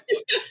book,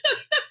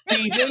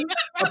 Steven.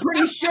 I'm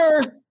pretty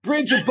sure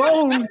Bridge of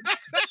Bone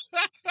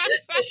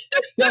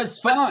does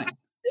fine.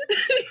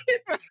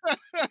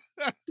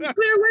 Clear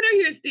winner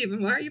here,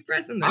 Steven. Why are you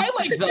pressing this? I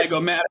like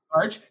zygomatic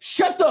arch.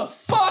 Shut the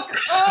fuck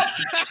up,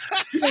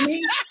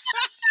 Jimmy.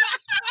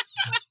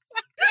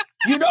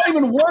 You don't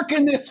even work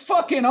in this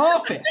fucking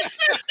office.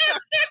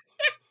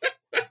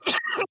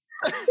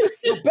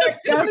 Go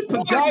back down to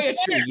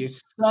podiatry, you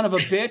son of a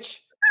bitch.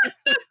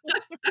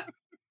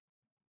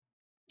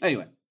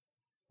 Anyway.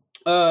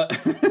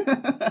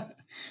 But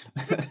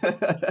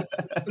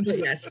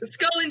yes,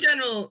 skull in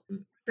general,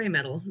 very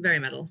metal, very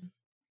metal.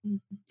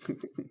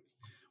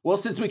 Well,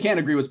 since we can't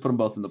agree, let's put them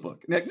both in the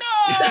book. Like,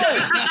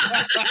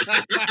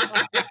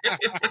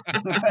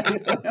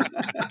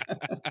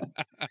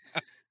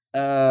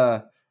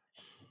 no!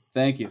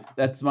 Thank you.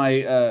 That's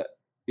my,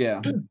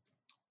 yeah.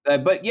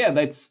 But yeah,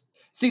 that's,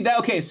 see that,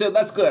 okay, so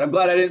that's good. I'm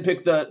glad I didn't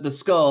pick the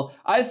skull.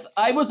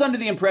 I was under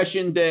the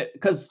impression that,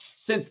 because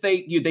since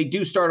they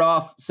do start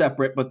off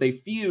separate, but they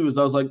fuse,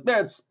 I was like,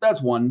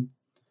 that's one.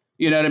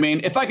 You know what I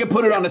mean? If I could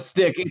put it on a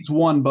stick, it's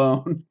one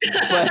bone.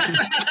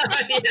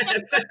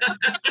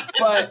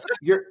 But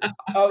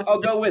I'll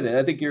go with it.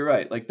 I think you're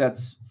right. Like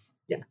that's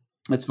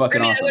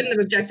fucking awesome. I wouldn't have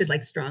objected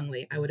like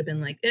strongly. I would have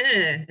been like,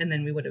 and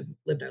then we would have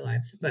lived our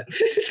lives. But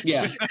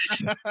yeah,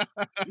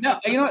 no,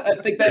 you know what? I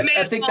think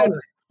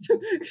that's.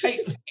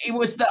 It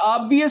was the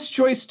obvious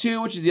choice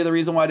too, which is the other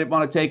reason why I didn't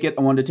want to take it.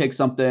 I wanted to take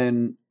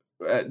something,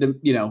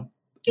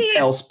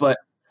 else. But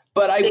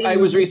I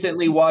was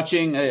recently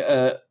watching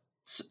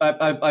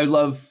I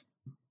love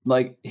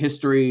like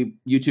history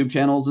YouTube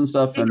channels and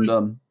stuff, and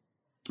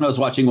I was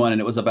watching one,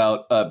 and it was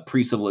about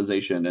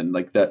pre-civilization, and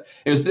like that.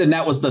 And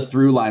that was the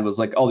through line, was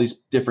like all these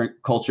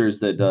different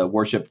cultures that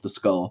worshipped the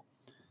skull,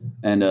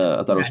 and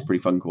I thought it was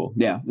pretty fucking cool.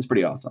 Yeah, it's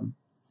pretty awesome.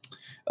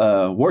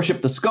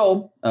 Worship the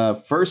Skull,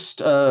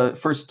 first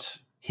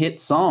hit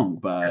song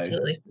by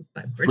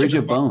Bridge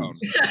of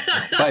Bones.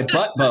 By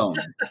Butt Bone.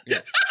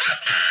 Yeah.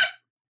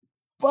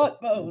 Butt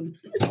Bone.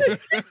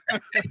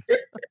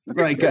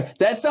 Like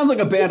that sounds like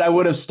a band I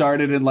would have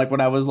started in like when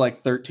I was like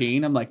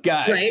 13. I'm like,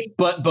 guys,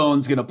 Butt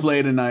Bone's gonna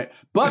play tonight.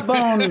 Butt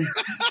Bone.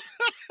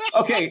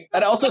 Okay,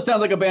 that also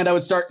sounds like a band I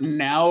would start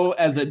now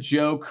as a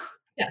joke.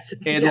 Yes.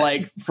 And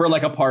like for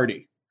like a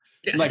party.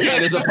 Yes. Like, hey,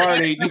 there's a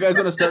party. You guys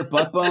want to start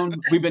Butt Bone?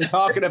 We've been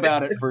talking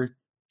about it for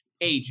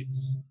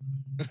ages.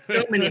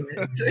 So many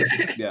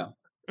minutes. Yeah.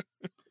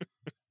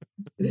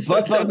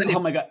 Butt Bone. Oh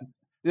my god.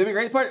 The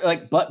great part,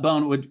 like Butt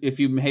Bone would, if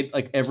you made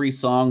like every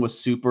song was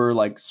super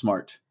like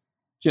smart.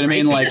 Do you know what I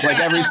mean? Like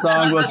every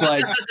song was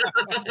like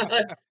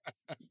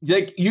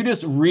you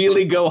just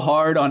really go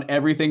hard on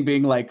everything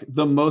being like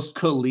the most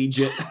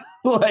collegiate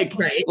like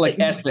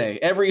essay.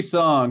 Every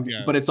song,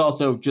 but it's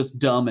also just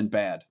dumb and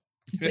bad.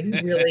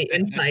 Really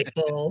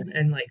insightful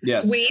and like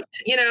sweet,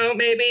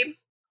 maybe.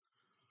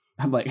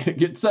 I'm like,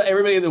 so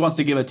everybody that wants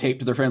to give a tape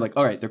to their friend, like,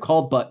 all right, they're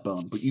called Butt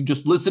Bone, but you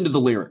just listen to the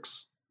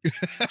lyrics.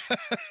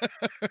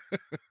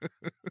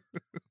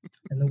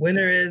 And the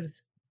winner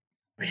is,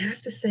 I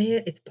have to say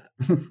it, it's Butt.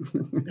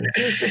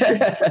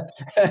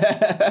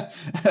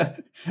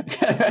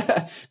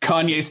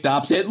 Kanye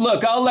stops it.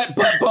 Look, I'll let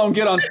Butt Bone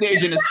get on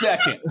stage in a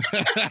second.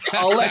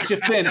 I'll let you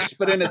finish,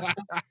 but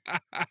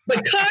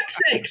But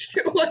Coccyx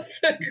was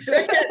the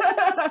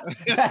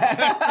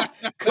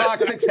greatest.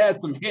 Coccyx had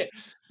some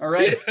hits, all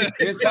right?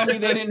 You didn't tell me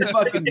they didn't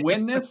fucking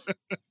win this?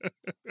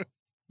 Oh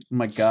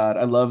my God,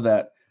 I love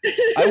that.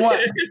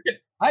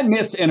 I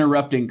miss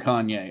interrupting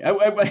Kanye. I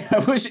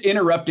wish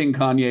interrupting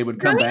Kanye would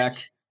come back.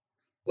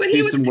 When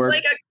he was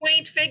like a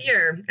quaint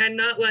figure and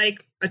not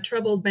like a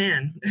troubled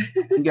man.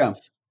 Yeah.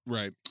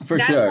 Right. For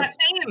sure. That's that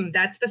fame.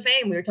 That's the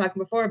fame. We were talking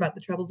before about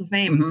the troubles of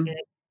fame. Mm-hmm.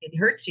 It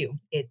hurts you.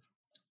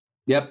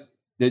 Yep.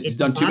 It's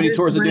done too many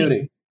tours of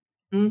duty.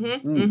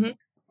 Mm-hmm. Mm-hmm.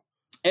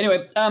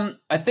 Anyway,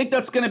 I think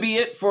that's going to be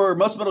it for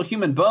Most Metal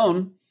Human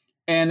Bone.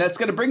 And that's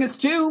going to bring us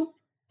to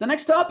the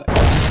next topic.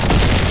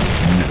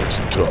 Next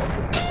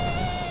topic.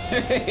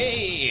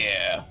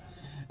 Yeah.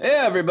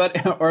 Yeah, everybody.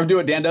 Or I'm doing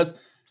what Dan does.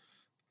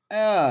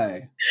 All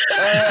right.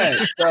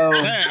 So.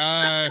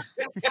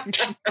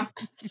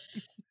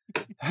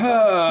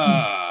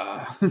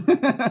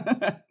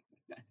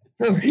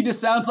 He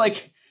just sounds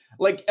like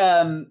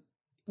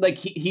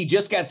he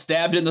just got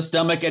stabbed in the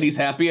stomach and he's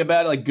happy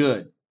about it. Like,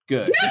 good.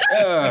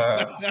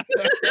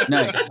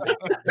 Nice.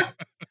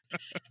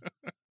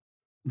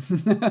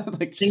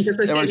 Like, things are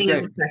proceeding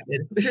as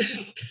expected.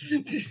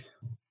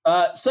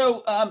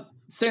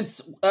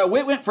 Since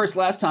Whit went first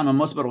last time on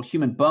Most Metal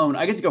Human Bone,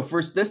 I get to go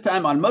first this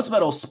time on Most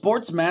Metal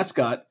Sports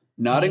Mascot,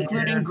 not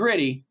including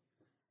Gritty.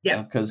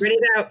 Yeah, because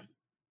Gritty's out.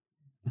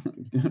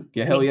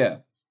 Yeah, hell yeah.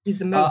 He's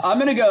the most. I'm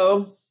going to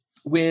go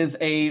with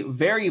a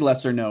very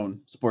lesser known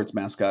sports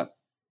mascot.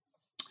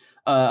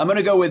 I'm going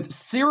to go with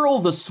Cyril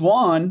the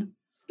Swan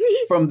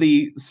from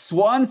the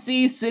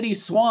Swansea City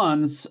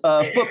Swans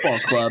football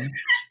club.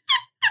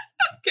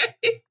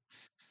 Okay.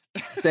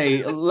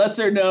 say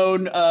lesser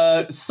known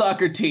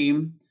soccer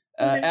team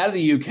out of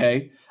the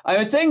UK. I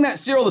was saying that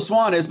Cyril the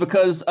Swan is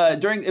because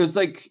it was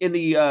like in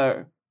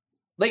the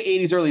late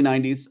 80s, early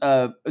 90s.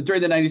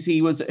 During the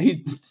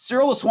 90s,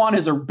 Cyril the Swan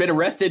has been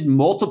arrested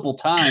multiple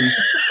times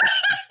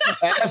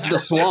as the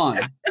Swan.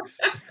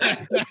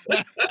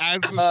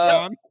 As the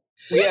Swan?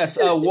 Yes.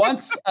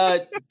 Once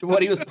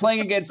when he was playing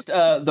against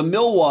the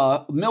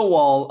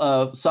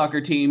Millwall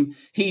soccer team,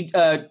 he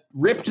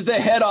ripped the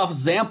head off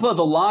Zampa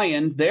the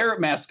lion, their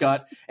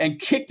mascot, and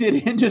kicked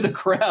it into the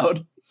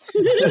crowd.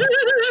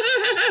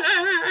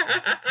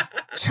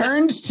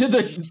 Turned to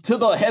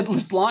the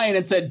headless lion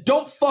and said,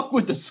 "Don't fuck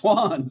with the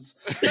Swans."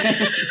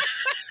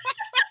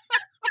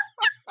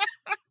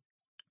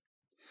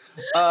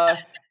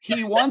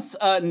 He once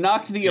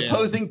knocked the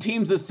opposing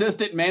team's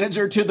assistant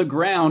manager to the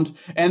ground,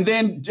 and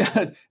then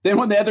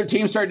when the other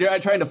team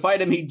started trying to fight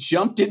him, he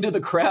jumped into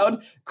the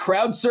crowd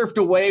surfed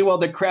away while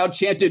the crowd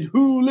chanted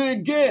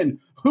 "Hooligan,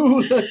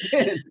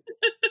 hooligan."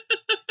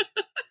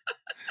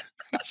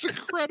 That's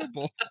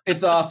incredible.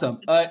 It's awesome.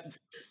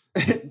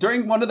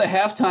 During one of the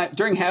halftime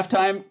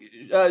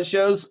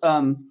shows,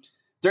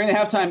 during the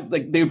halftime,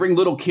 like they would bring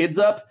little kids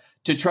up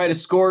to try to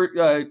score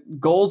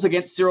goals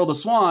against Cyril the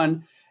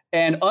Swan.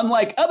 And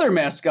unlike other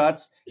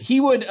mascots, he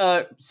would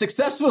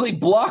successfully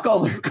block all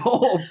their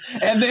goals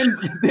and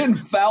then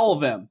foul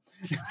them.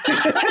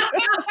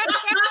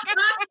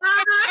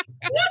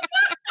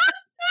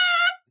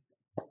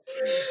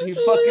 He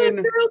fucking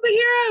the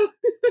hero.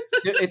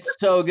 It's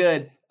so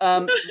good.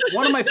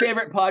 One of my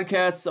favorite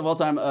podcasts of all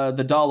time,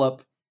 The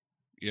Dollop.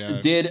 Yeah.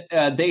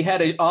 They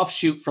had an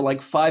offshoot for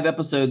like 5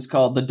 episodes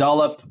called The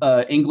Dollop,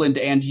 England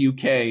and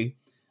UK,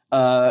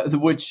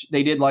 which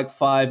they did like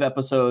 5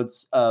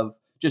 episodes of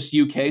just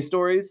UK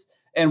stories.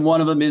 And one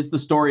of them is the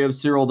story of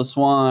Cyril the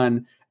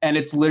Swan. And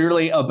it's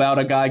literally about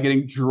a guy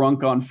getting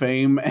drunk on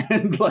fame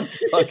and like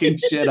fucking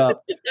shit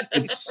up.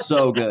 It's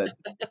so good.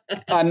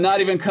 I'm not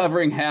even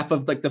covering half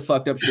of like the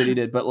fucked up shit he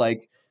did, but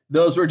like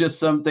those were just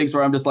some things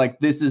where I'm just like,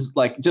 this is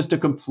like just a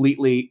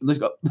completely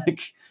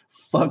like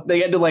fuck. They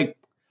had to like,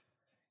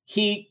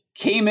 he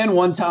came in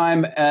one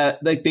time,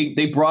 like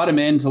they brought him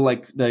in to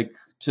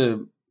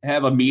to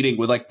have a meeting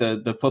with like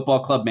the football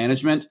club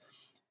management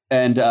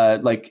and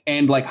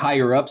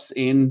higher ups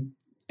in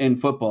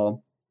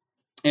football.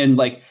 And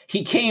like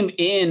he came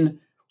in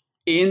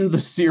the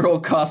Cyril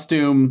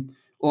costume,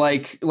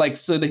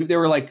 so they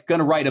were like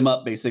gonna write him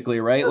up basically,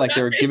 right? Like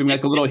they were giving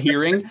like a little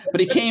hearing, but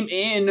he came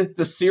in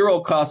the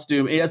Cyril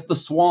costume as the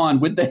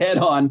Swan with the head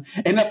on,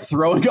 ended up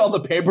throwing all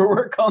the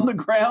paperwork on the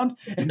ground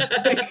and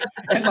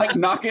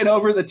knocking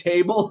over the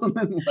table and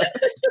then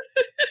left.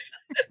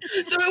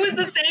 So it was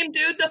the same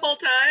dude the whole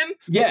time?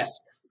 Yes.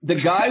 The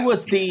guy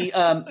was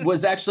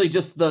was actually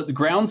just the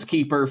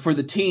groundskeeper for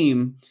the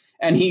team.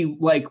 And he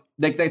like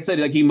they said,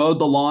 like he mowed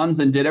the lawns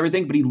and did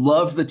everything, but he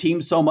loved the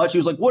team so much. He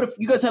was like, "What if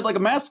you guys had like a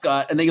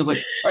mascot?" And then he was like,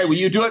 "All right, will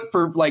you do it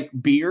for like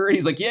beer?" And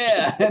he's like,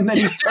 "Yeah." And then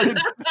he started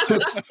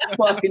just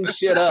fucking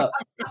shit up.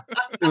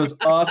 It was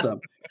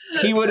awesome.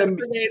 He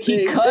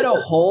cut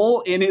a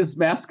hole in his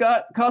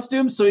mascot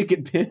costume so he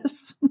could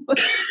piss.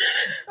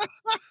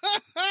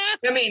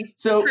 I mean,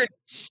 so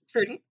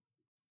prudent.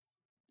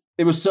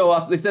 It was so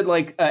awesome. They said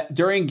like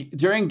during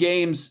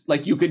games,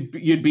 like you'd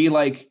be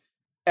like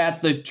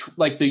at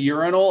the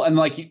urinal, and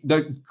like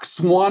the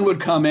Swan would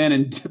come in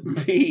and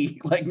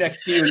pee like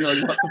next to you, and you're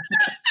like, what the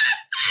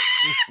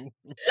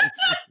fuck?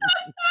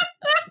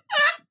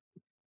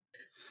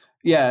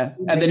 Yeah,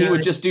 and then he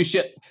would just do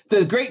shit.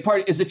 The great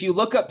part is if you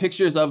look up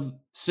pictures of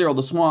Cyril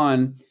the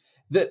Swan,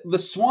 the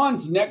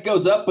Swan's neck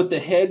goes up, but the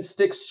head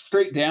sticks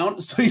straight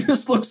down, so he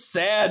just looks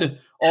sad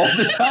all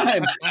the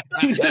time.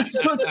 He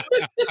just looks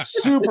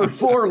super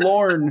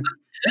forlorn.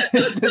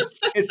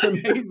 It's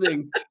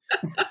amazing.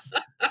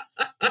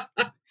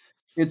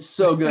 It's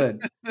so good.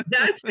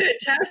 That's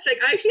fantastic.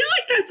 I feel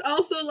like that's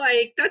also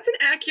that's an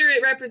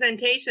accurate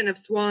representation of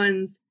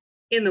swans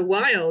in the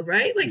wild,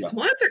 right? Like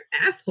swans are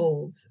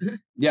assholes.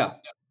 Yeah.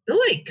 They'll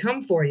like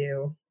come for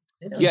you.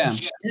 Yeah.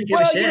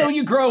 Well,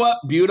 you grow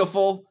up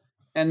beautiful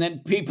and then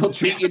people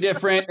treat you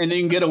different and then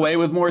you can get away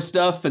with more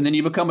stuff and then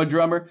you become a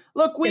drummer.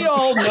 Look, we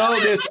all know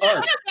this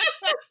art.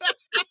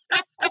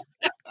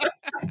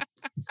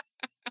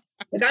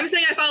 Like I'm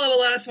saying, I follow a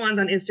lot of swans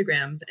on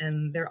Instagrams,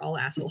 and they're all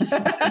assholes.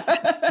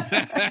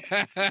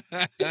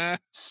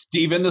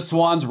 Stephen the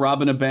Swan's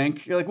robbing a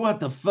bank. You're like, what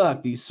the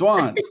fuck? These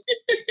swans.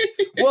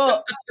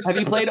 Well, have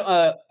you played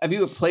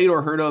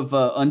or heard of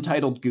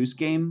Untitled Goose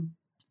Game?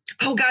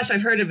 Oh gosh,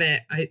 I've heard of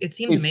it. It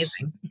seems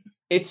amazing.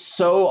 It's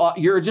so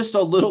you're just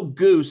a little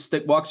goose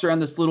that walks around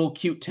this little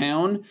cute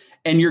town,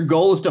 and your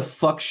goal is to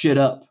fuck shit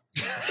up.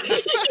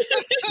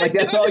 Like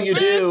that's all you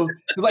do.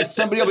 Like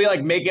somebody will be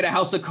like making a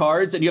house of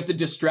cards and you have to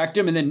distract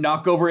him and then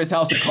knock over his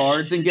house of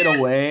cards and get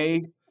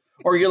away.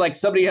 Or you're like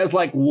somebody has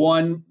like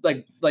one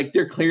like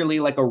they're clearly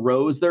like a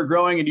rose they're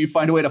growing and you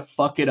find a way to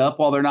fuck it up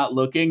while they're not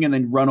looking and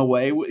then run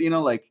away. You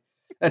know, like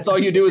that's all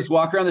you do is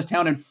walk around this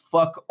town and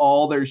fuck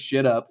all their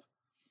shit up.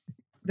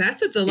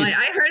 That's a delight.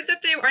 I heard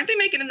that aren't they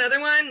making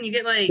another one? You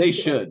get like they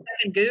should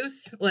second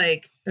goose.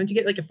 Like, don't you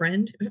get like a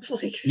friend?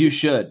 Like you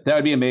should. That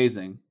would be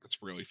amazing. That's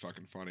really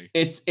fucking funny.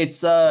 It's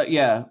it's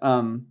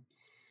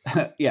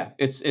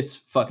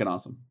fucking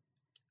awesome.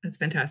 That's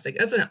fantastic.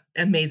 That's an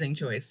amazing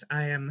choice.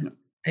 I am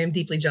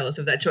deeply jealous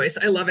of that choice.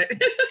 I love it.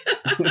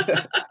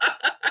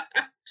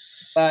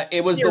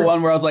 It was the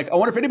one where I was like, I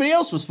wonder if anybody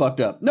else was fucked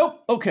up.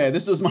 Nope. Okay,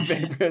 this was my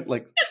favorite.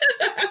 Like,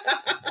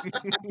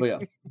 but yeah.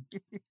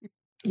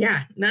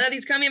 Yeah, none of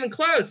these come even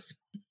close.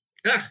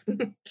 Ugh.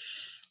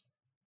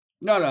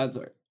 No, that's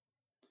all right.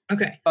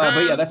 Okay.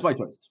 But yeah, that's my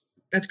choice.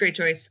 That's a great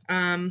choice.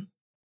 I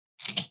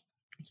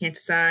can't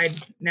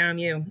decide. Now I'm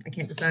you. I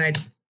can't decide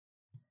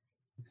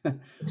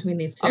between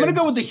these two. I'm gonna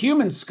go with the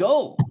human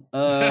skull.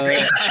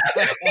 The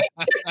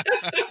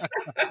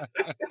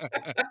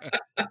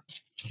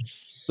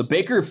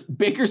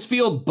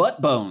Bakersfield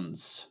butt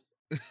bones.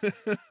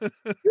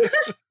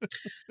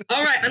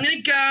 All right, I'm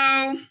gonna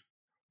go.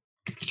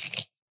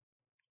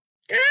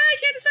 I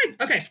can't decide.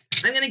 Okay,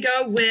 I'm gonna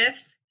go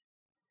with.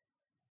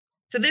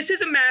 So this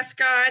is a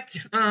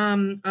mascot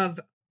of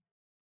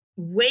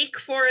Wake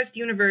Forest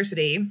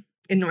University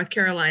in North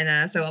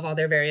Carolina. So of all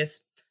their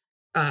various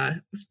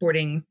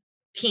sporting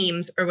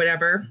teams or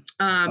whatever,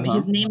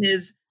 his name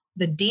is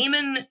the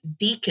Demon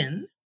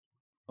Deacon.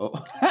 Oh.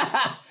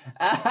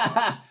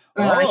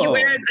 He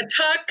wears a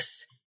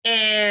tux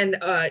and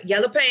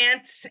yellow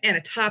pants and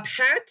a top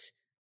hat.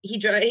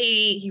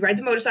 He rides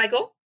a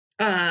motorcycle.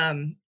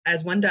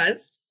 As one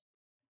does.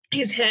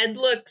 His head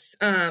looks,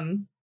 he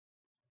kind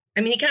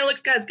of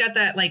looks, he's got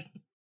that like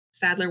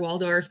Sadler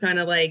Waldorf kind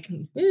of like,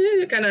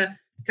 kind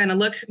of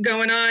look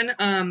going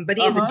on. But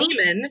he is a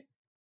demon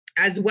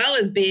as well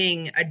as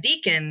being a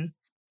deacon.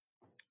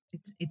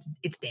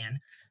 It's Dan.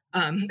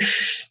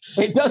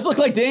 It does look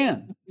like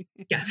Dan.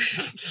 Yeah.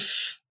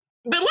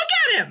 But look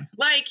at him.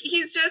 Like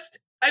he's just,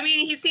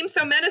 he seems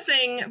so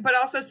menacing, but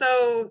also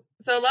so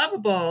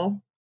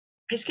lovable.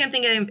 I just can't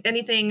think of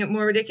anything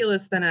more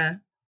ridiculous than a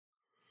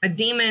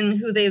demon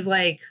who they're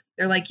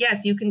like,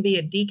 yes, you can be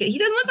a deacon. He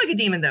doesn't look like a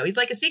demon though. He's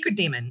like a secret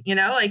demon,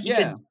 like he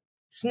could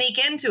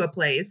sneak into a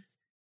place,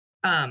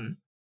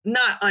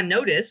 not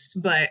unnoticed,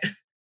 but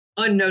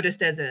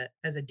unnoticed as a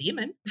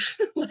demon.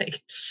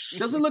 Like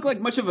doesn't look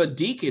like much of a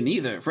deacon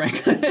either,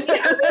 frankly.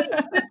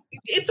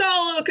 It's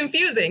all a little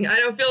confusing. I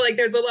don't feel like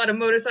there's a lot of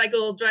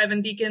motorcycle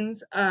driving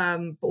deacons.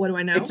 But what do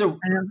I know?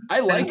 I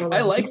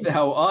like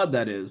how odd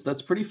that is.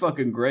 That's pretty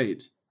fucking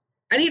great.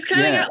 And he's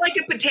kind of got like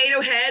a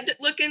potato head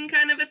looking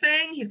kind of a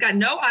thing. He's got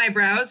no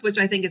eyebrows, which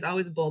I think is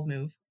always a bold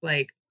move.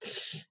 Like,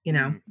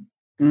 I'm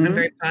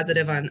very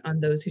positive on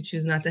those who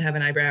choose not to have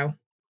an eyebrow.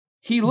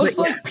 He looks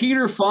like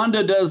Peter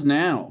Fonda does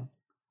now.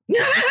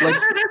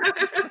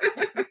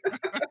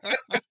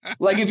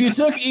 Like if you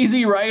took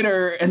Easy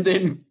Rider and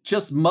then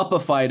just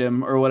Muppified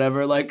him or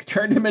whatever, like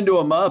turned him into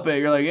a Muppet,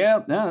 you're like,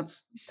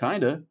 that's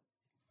kind of.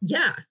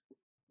 Yeah.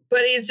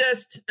 But he's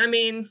just,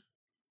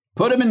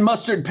 put him in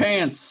mustard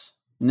pants.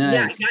 Nice.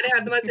 Yeah, you gotta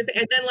have the mustard pants.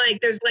 And then like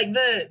there's like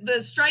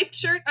the striped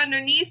shirt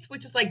underneath,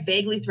 which is like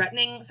vaguely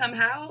threatening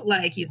somehow.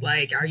 Like he's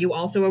like, are you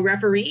also a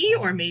referee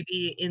or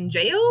maybe in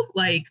jail?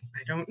 Like,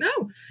 I don't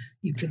know.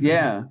 You could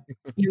the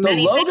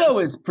logo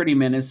is pretty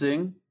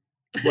menacing.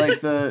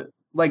 Like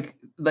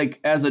like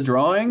as a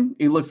drawing,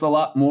 it looks a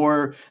lot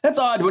more. That's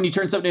odd when you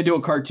turn something into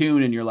a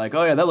cartoon and you're like,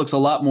 oh yeah, that looks a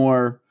lot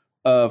more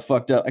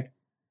fucked up.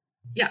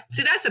 Yeah,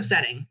 see, that's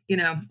upsetting.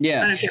 Yeah,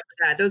 I don't care for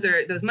that.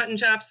 Those mutton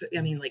chops. Or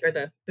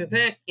the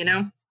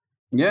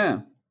Yeah.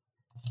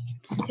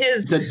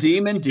 The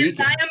Demon Deacon.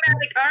 His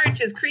diametric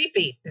arch is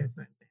creepy. There's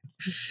my.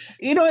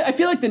 I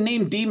feel like the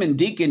name Demon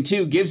Deacon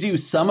too gives you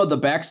some of the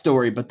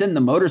backstory, but then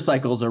the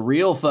motorcycle's a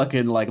real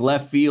fucking like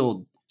left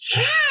field.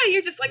 Yeah,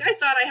 you're just like, I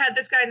thought I had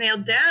this guy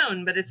nailed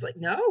down, but it's like,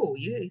 no,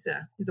 he's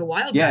a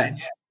wild guy.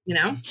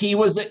 He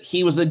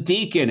was a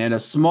deacon in a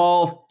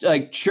small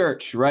like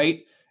church,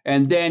 right?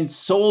 And then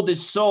sold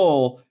his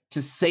soul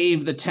to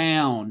save the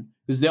town.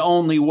 It was the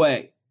only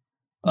way.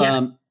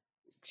 Yeah.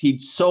 He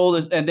sold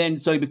his, and then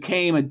so he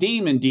became a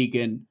demon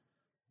deacon,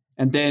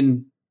 and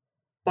then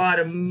bought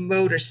a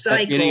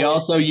motorcycle. And he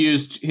also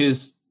used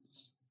his.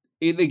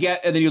 And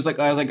then he was like,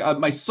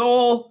 my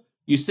soul.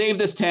 You save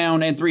this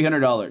town and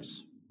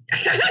 $300.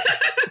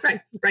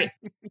 Right.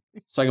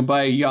 So I can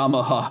buy a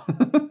Yamaha.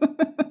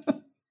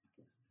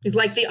 He's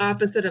like the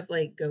opposite of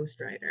like Ghost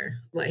Rider.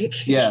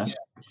 Like yeah.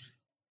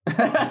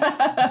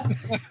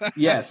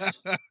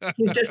 Yes.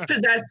 He's just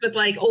possessed with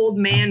like old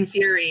man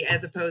fury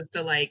as opposed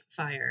to like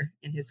fire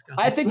in his skull.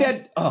 I think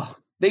that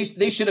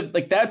they should have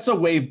like that's a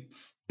way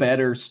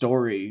better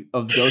story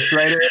of Ghost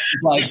Rider.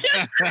 like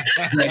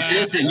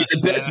listen, you're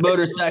the best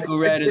motorcycle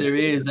rider there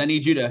is. I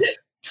need you to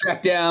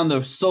track down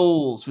the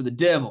souls for the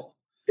devil.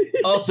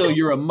 Also,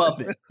 you're a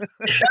Muppet.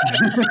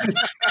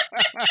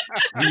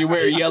 And you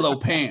wear yellow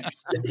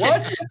pants.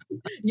 What?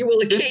 You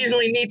will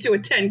occasionally need to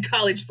attend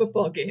college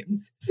football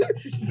games.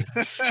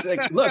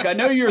 Like, look, I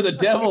know you're the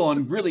devil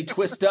and really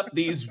twist up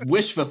these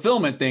wish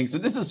fulfillment things,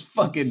 but this is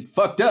fucking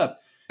fucked up.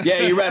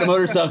 Yeah, you ride a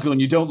motorcycle and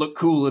you don't look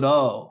cool at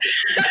all.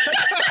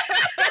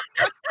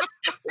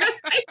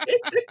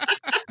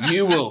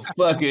 You will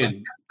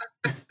fucking.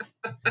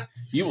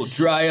 You will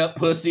dry up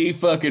pussy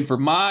fucking for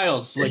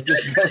miles. Like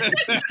just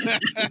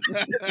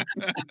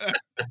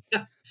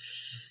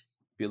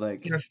be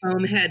like your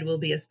foam head will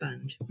be a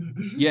sponge.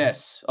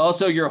 Yes.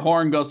 Also your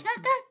horn goes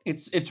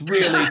it's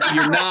really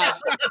you're not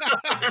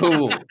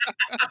cool.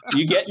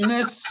 You getting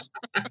this?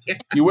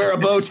 You wear a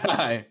bow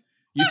tie.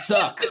 You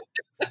suck.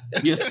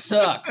 You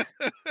suck.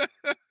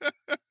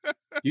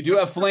 You do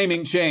have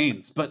flaming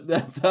chains, but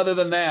other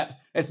than that,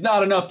 it's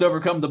not enough to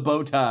overcome the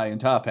bow tie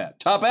and top hat.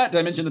 Top hat? Did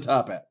I mention the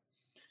top hat?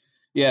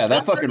 Yeah, that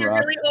also, fucking you're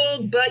rocks. really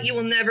old, but you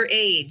will never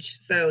age.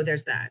 So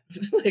there's that.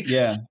 Like,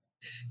 yeah.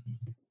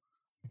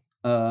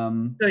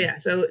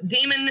 So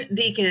Demon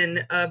Deacon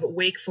of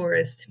Wake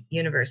Forest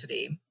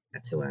University.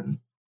 That's who I'm.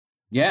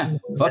 Yeah,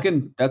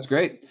 fucking, that's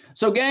great.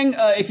 So, gang,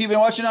 if you've been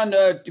watching on,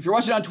 if you're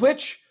watching on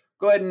Twitch,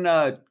 go ahead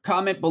and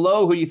comment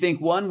below who you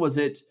think won. Was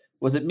it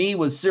me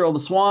with Cyril the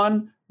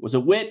Swan? Was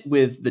it Wit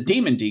with the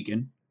Demon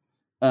Deacon?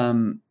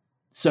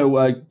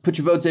 So put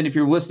your votes in. If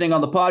you're listening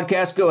on the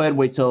podcast, go ahead,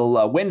 wait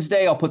till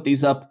Wednesday. I'll put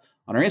these up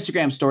on our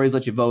Instagram stories,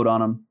 let you vote on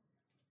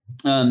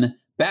them.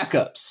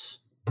 Backups.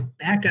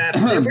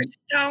 There were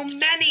so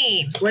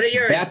many. What are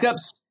yours?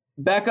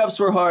 Backups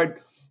were hard.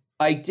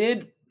 I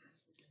did.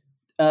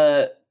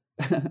 I'm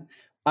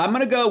going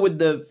to go with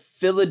the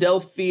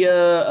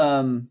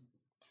Philadelphia,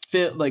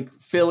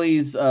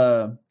 Phillies.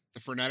 The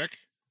Frenetic?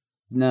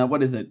 No,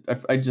 what is it?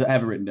 I just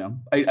have it written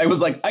down. I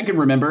was like, I can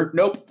remember.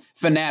 Nope.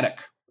 Fanatic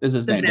is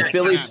his name. The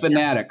Phillies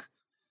Fanatic.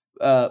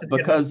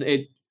 Because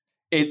it,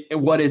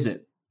 what is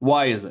it?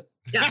 Why is it?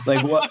 Yeah.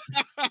 Like what?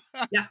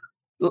 Yeah.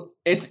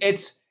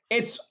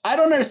 It's, I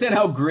don't understand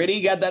how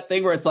Gritty got that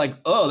thing where it's like,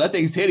 oh, that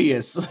thing's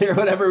hideous or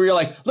whatever. We're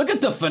like, look at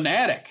the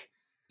Fanatic.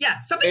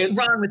 Yeah. Something's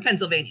wrong with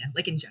Pennsylvania,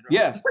 like in general.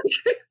 Yeah.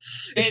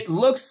 It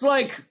looks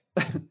like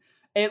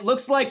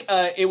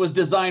it was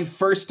designed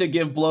first to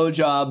give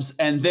blowjobs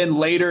and then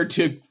later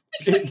to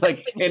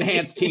like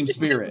enhance team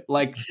spirit.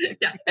 Like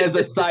as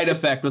a side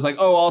effect was like,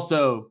 oh,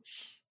 also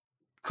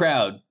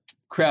crowd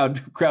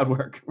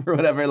work or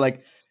whatever.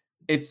 Like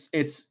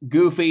it's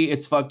goofy.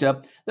 It's fucked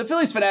up. The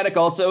Phillies Fanatic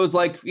also is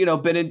like,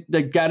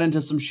 they got into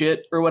some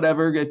shit or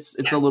whatever. It's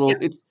a little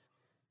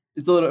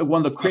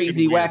one of the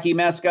crazy, wacky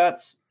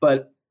mascots,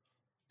 but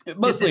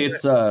mostly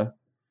it's,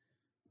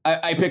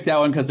 I picked that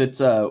one cause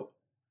it's, it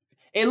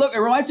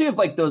reminds me of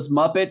like those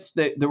Muppets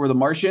that were the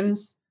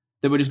Martians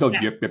that would just go,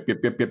 yep, yep, yep,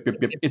 yep, yep, yep,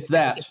 yep. It's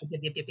that.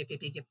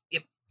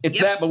 Yep. It's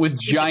that, but with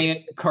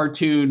giant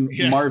cartoon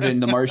Marvin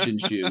the Martian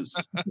shoes.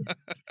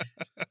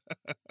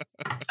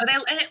 And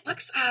it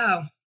looks,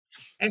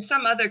 there's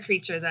some other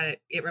creature that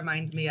it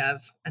reminds me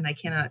of, and I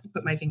cannot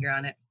put my finger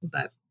on it,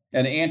 but.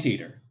 An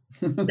anteater.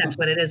 That's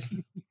what it is.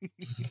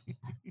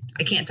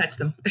 I can't touch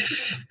them.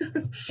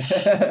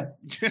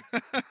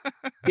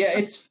 Yeah,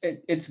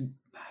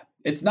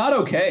 it's not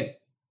okay.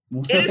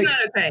 It is not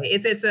okay.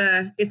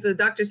 It's a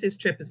Dr. Seuss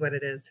trip is what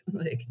it is.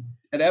 Like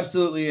it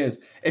absolutely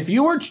is. If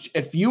you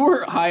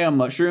were high on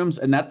mushrooms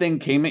and that thing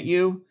came at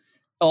you,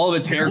 all of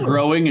its hair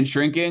growing and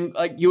shrinking,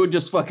 like you would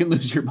just fucking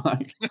lose your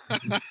mind.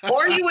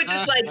 Or you would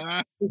just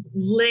like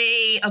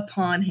lay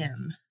upon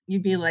him.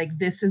 You'd be like,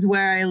 this is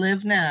where I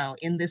live now,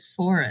 in this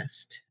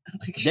forest.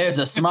 There's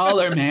a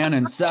smaller man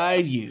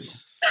inside you.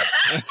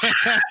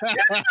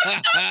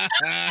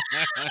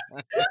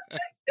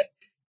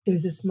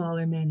 There's a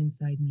smaller man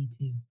inside me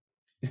too.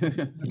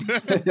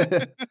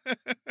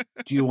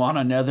 Do you want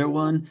another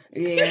one?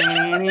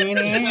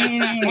 Incense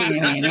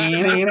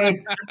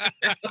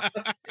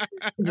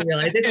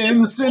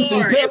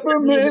and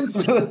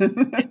peppermints.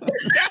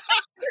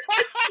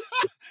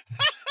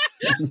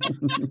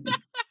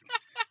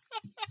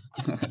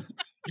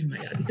 Oh my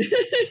God.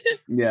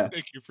 Yeah.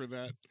 Thank you for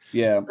that.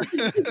 Yeah.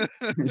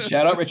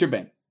 Shout out Richard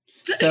Bain.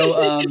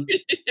 So,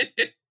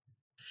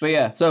 but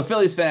yeah, so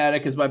Phillies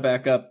Fanatic is my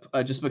backup,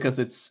 just because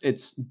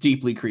it's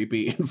deeply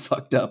creepy and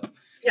fucked up.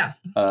 Yeah,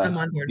 I'm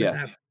on board with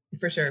that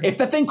for sure. If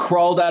the thing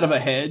crawled out of a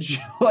hedge,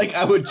 like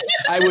I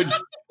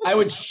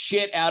would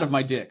shit out of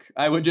my dick.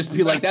 I would just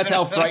be like, that's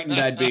how frightened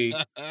I'd be.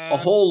 A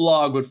whole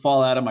log would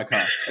fall out of my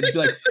cock. I'd just be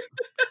like,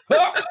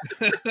 ah!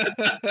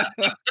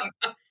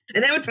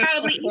 And they would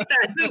probably eat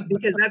that poop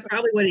because that's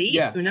probably what it eats.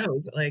 Yeah. Who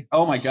knows? Like,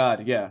 oh my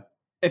God, yeah.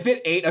 If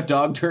it ate a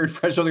dog turd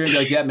fresh, they're gonna be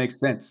like, yeah, it makes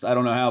sense. I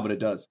don't know how, but it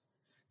does.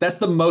 That's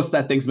the most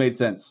that thing's made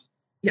sense.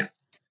 Yeah.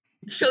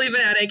 Philly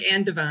Fanatic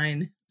and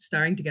Divine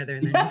starring together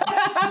in that.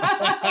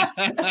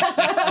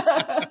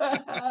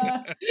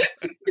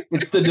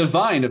 It's the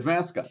Divine of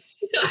mascots.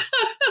 No,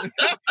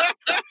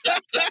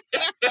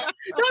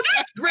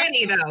 that's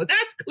gritty though.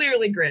 That's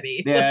clearly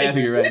gritty. Yeah, I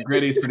think you're right.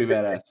 Gritty's pretty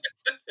badass.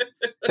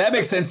 That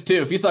makes sense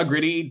too. If you saw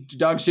Gritty eat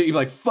dog shit, you'd be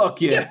like,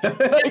 fuck yeah.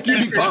 Like,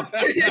 you'd be pumped.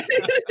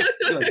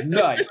 You're like,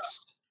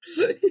 nice.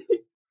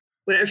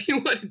 Whatever you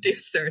want to do,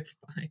 sir, it's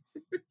fine.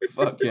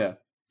 Fuck yeah.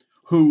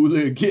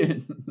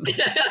 Hooligan.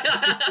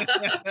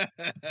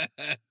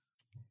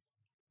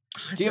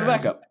 Do you have a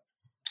backup?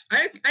 I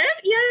had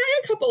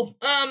a couple.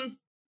 I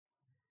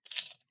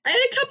had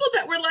a couple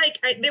that were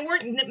like, they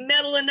weren't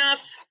metal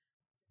enough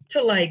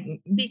to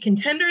like be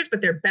contenders,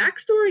 but their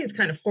backstory is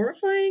kind of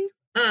horrifying.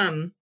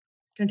 Can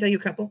I tell you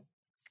a couple?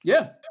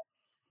 Yeah.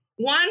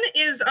 One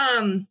is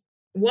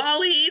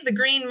Wally the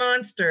Green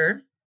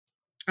Monster,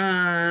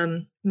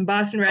 Boston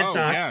Red Sox,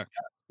 yeah.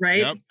 right?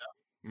 Yep.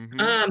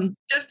 Mm-hmm.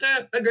 Just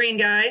a green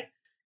guy,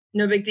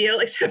 no big deal.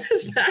 Except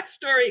his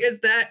backstory is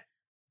that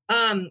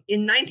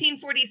in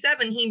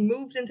 1947 he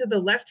moved into the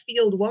left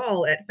field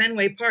wall at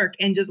Fenway Park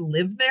and just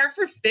lived there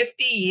for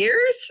 50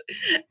 years,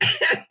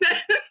 and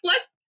then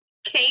like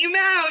came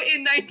out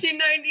in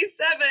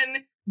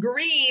 1997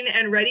 green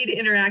and ready to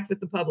interact with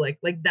the public.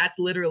 Like that's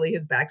literally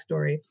his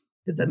backstory.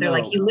 Is that they're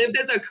like he lived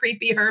as a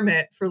creepy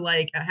hermit for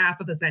like a half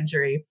of a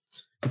century,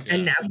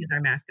 and now he's our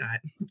mascot.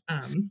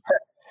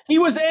 He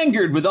was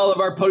angered with all of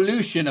our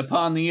pollution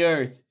upon the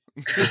earth.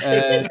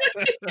 Basically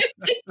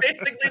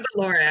the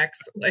Lorax.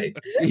 Like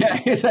yeah,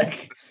 he's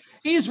like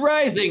he's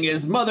rising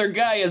as Mother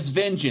Gaia's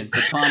vengeance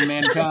upon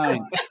mankind.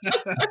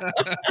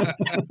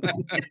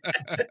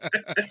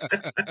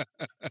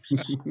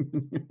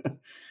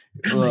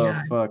 Oh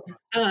fuck!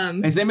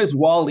 His name is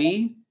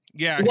Wally.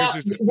 Yeah,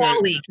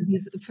 Wally.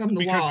 He's from the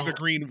because wall. of the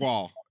green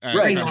wall.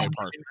 Right.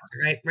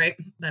 Right.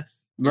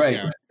 That's right.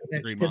 Yeah, the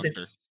green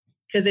monster.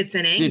 Because it's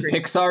an angry. Did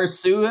Pixar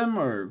sue him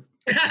or?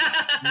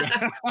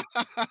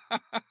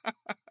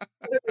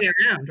 Other way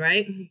around,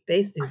 right?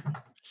 They sued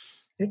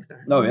Pixar.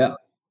 Oh yeah.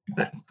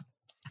 But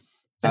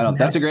I don't.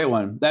 That's a great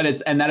one. That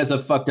is a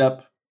fucked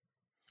up.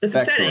 It's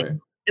upsetting.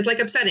 It's like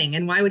upsetting.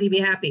 And why would he be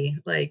happy?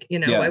 Like,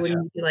 why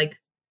wouldn't he be like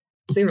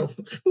Cyril?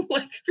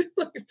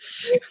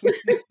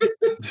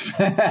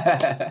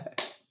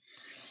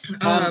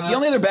 The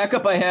only other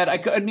backup I had, I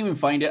couldn't even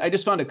find it. I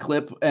just found a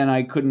clip and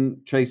I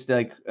couldn't trace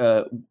like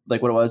what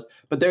it was.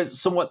 But there's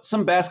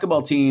some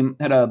basketball team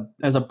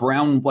has a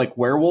brown like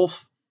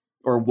werewolf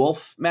or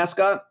wolf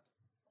mascot,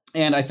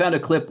 and I found a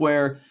clip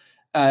where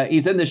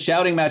he's in this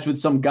shouting match with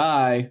some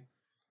guy,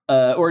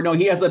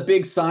 he has a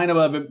big sign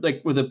above him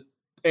like with a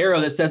arrow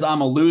that says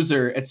 "I'm a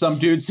loser" at some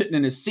dude sitting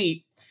in his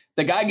seat.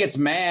 The guy gets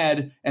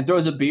mad and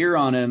throws a beer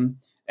on him.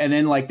 And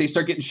then like they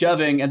start getting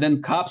shoving, and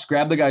then cops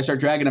grab the guy, start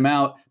dragging him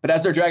out. But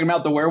as they're dragging him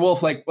out, the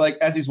werewolf, like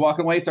as he's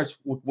walking away, starts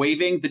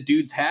waving the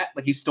dude's hat.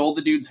 Like he stole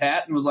the dude's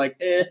hat and was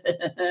like,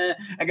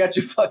 I got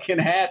your fucking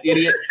hat,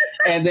 idiot.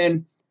 And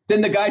then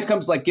the guy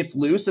comes, like gets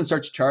loose and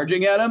starts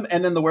charging at him.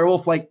 And then the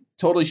werewolf like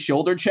totally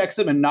shoulder checks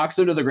him and knocks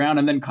him to the ground.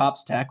 And then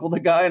cops tackle the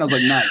guy. And I was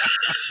like, nice.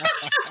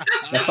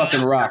 That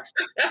fucking rocks.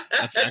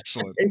 That's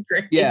excellent.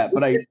 Yeah.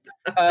 But I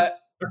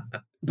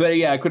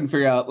couldn't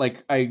figure out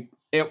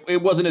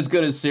It wasn't as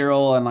good as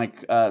Cyril, and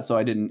so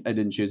I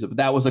didn't choose it. But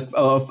that was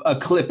a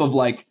clip of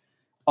like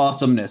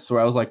awesomeness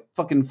where I was like,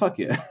 "Fucking fuck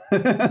yeah!"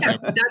 Yeah,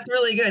 that's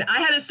really good.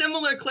 I had a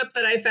similar clip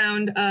that I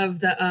found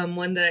of the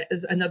one that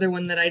is another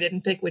one that I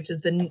didn't pick, which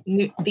is the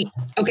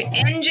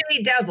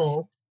NJ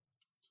Devil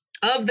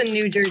of the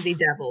New Jersey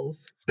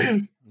Devils.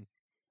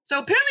 So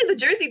apparently the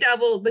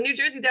New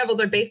Jersey Devils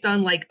are based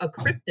on like a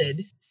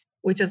cryptid,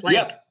 which is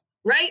like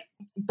right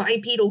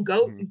bipedal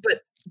goat,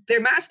 but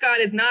their mascot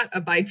is not a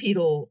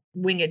bipedal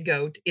winged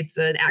goat. It's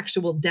an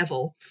actual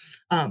devil.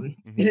 It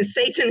is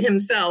Satan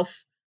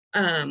himself.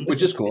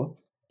 Which is cool.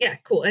 Yeah,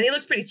 cool. And he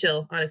looks pretty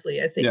chill, honestly,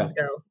 as Satans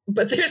go.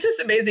 But there's this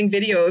amazing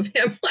video of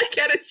him like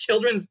at a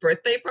children's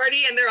birthday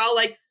party, and they're all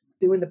like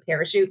doing the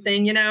parachute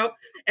thing, and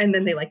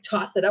then they like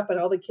toss it up and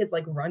all the kids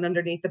like run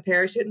underneath the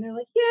parachute and they're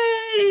like,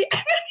 yay! And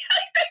then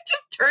it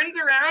just turns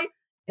around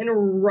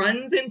and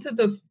runs into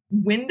the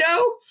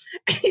window,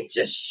 and it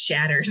just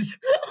shatters.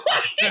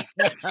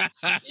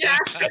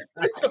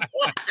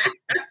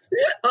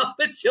 All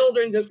the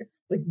children just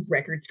like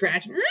record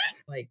scratch.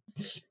 Like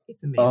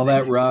it's amazing. Oh,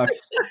 that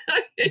rocks.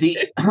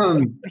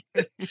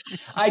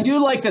 I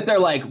do like that they're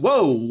like,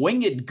 whoa,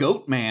 winged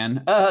goat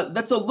man.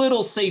 That's a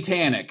little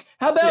satanic.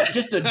 How about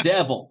just a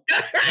devil?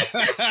 Just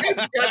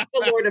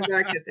the Lord of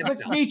Darkness himself.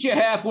 Let's meet you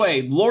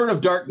halfway. Lord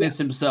of Darkness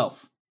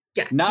himself.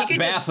 Yeah. Not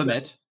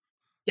Baphomet.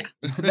 Yeah.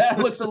 That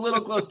looks a little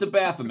close to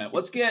Baphomet.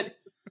 Let's get.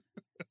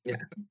 Yeah.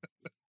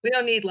 We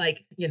don't need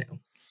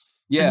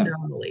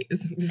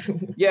anomalies.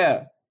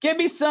 Yeah. Give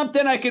me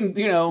something I can,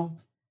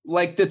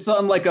 that's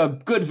on like a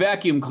good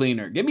vacuum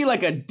cleaner. Give me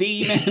like a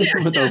demon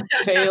with a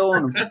tail.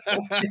 And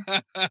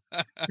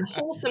a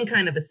wholesome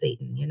kind of a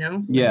Satan,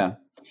 Yeah.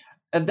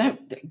 That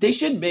they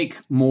should make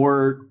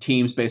more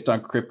teams based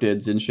on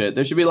cryptids and shit.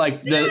 There should be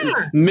like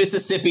the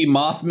Mississippi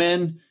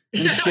Mothmen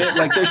and shit.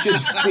 Like there should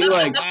be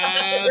like,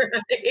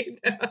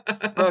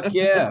 fuck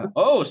yeah!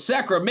 Oh,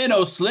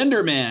 Sacramento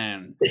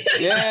Slenderman,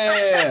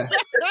 yeah.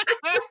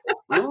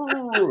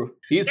 Ooh,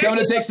 he's coming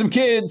to take some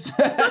kids.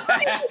 Look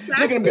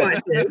at him go.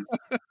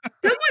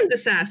 Someone's a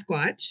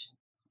Sasquatch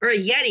or a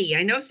Yeti.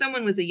 I know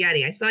someone was a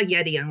Yeti. I saw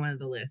Yeti on one of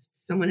the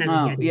lists. Someone has a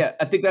Yeti. Yeah,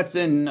 I think that's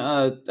in.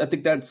 I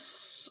think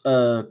that's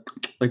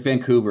like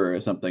Vancouver or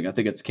something. I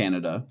think it's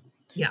Canada.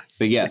 Yeah,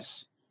 but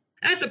yes.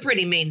 That's a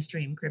pretty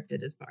mainstream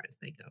cryptid as far as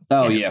they go.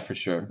 Oh, yeah, for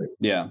sure.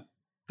 Yeah.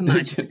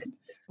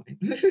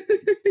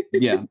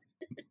 Yeah.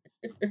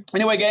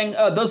 Anyway, gang,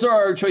 those are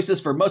our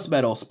choices for most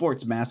metal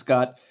sports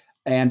mascot.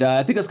 And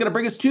I think that's going to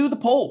bring us to the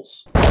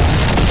polls.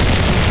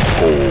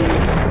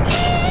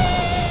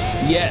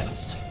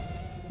 Yes.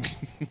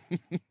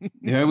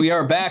 Here we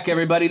are back,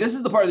 everybody. This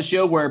is the part of the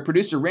show where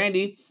producer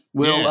Randy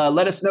will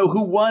let us know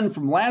who won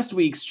from last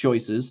week's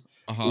choices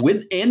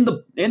in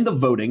the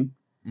voting.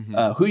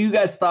 Who you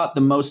guys thought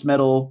the most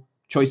metal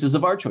choices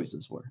of our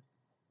choices were?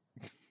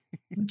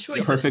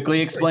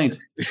 Perfectly explained.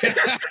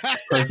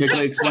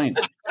 Perfectly explained.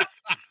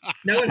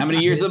 No, how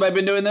many years have I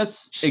been doing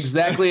this?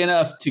 Exactly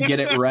enough to get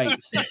it right.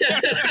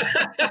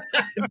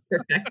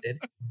 Perfected.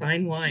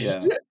 Fine wine.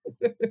 Yeah.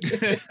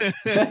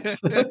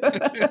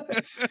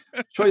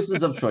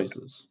 Choices of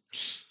choices.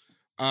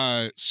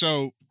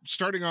 So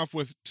starting off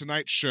with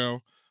tonight's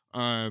show,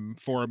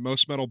 for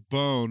Most Metal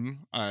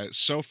Bone,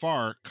 so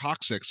far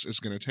Coccyx is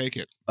going to take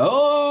it.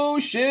 Oh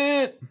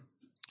shit!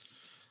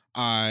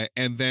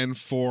 And then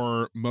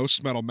for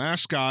Most Metal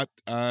Mascot,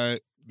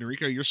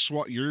 Noriko,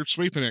 you're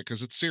sweeping it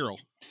because it's Cyril.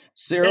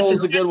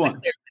 Cyril's a good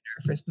one.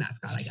 First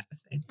mascot, I gotta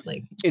say,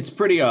 it's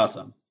pretty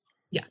awesome.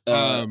 Yeah.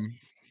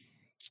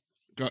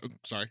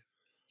 Sorry.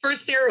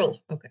 First Cyril.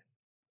 Okay.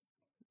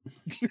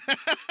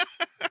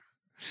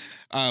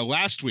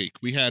 Last week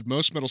we had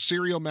Most Metal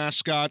Cereal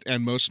Mascot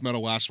and Most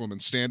Metal Last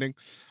Woman Standing.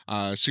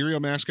 Cereal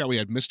Mascot, we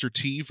had Mr.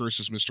 T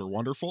versus Mr.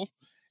 Wonderful,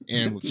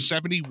 and with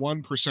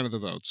 71% of the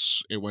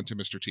votes, it went to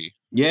Mr. T.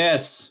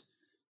 Yes.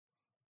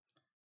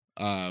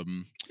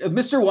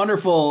 Mr.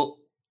 Wonderful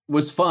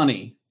was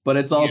funny, but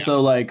it's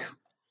also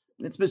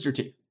it's Mr.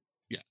 T.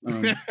 Yeah.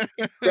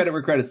 Credit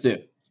where credit's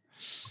due.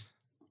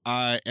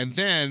 And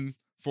then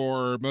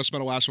for Most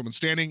Metal Last Woman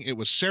Standing, it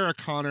was Sarah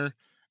Connor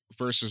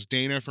versus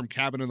Dana from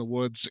Cabin in the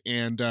Woods.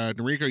 And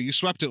Noriko, you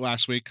swept it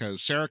last week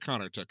because Sarah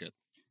Connor took it.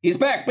 He's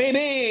back,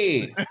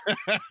 baby!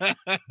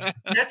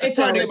 It's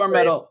hard to get more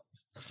metal.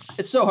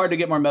 It's so hard to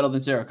get more metal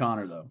than Sarah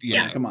Connor, though.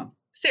 Yeah. Come on.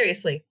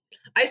 Seriously.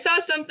 I saw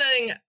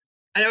something,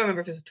 I don't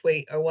remember if it was a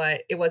tweet or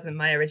what. It wasn't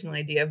my original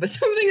idea, but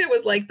something that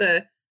was like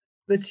the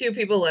two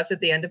people left at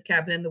the end of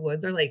Cabin in the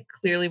Woods are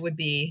clearly would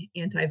be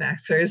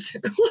anti-vaxxers.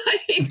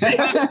 They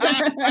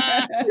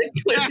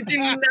do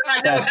not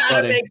know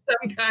how to make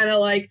some kind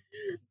of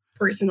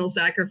personal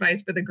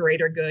sacrifice for the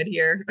greater good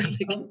here.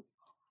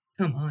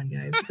 Come on,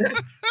 guys.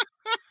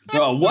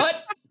 Bro, what?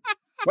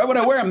 Why would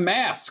I wear a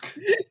mask?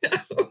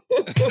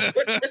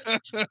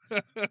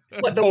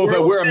 What, if I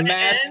wear a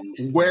mask,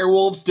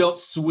 werewolves don't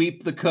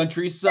sweep the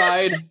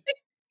countryside.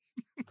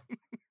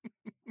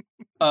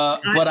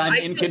 But I'm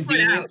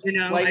inconvenienced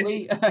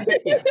slightly.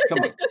 Yeah, come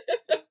on.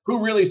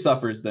 Who really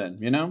suffers then,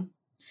 Yeah.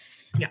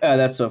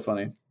 That's so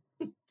funny.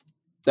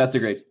 That's a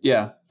great,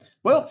 yeah.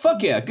 Well,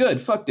 fuck yeah, good.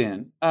 Fuck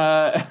Dan.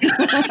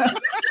 The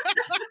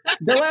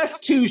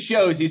last two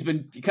shows he's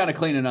been kind of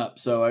cleaning up,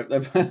 so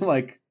I've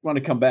want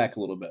to come back a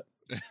little bit.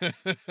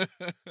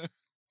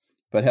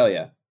 But hell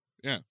yeah.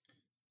 Yeah.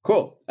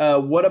 Cool.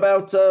 What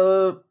about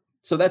so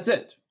that's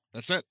it.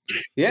 That's it.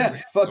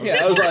 Yeah. Fuck yeah.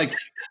 I was like,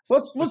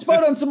 let's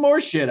vote on some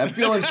more shit. I'm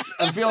feeling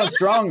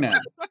strong now.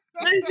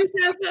 Let's just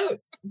have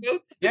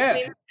votes. Yeah.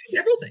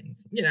 Several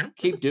things,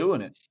 Keep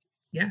doing it.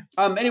 Yeah.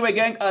 Anyway,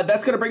 gang,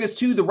 that's gonna bring us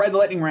to the Ride the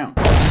Lightning round.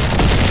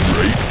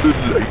 Ride the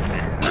Lightning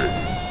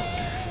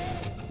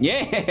round.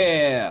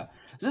 Yeah.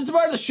 This is the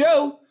part of the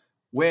show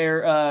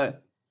where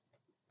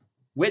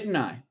Whit and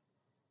I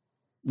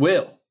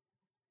will,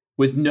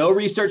 with no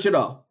research at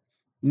all,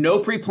 no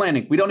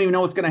pre-planning, we don't even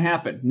know what's gonna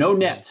happen, no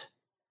net.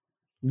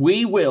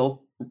 We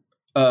will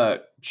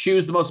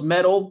choose the most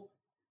metal.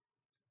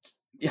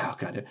 Yeah,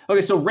 got it.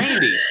 Okay, so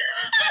Randy.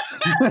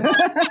 I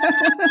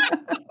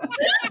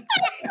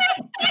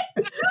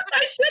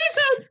should have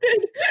hosted.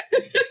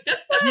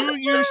 Do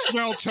you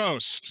smell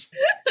toast?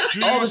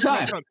 All the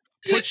time.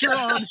 Put your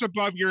arms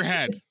above your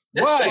head.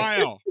 Why?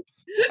 Smile.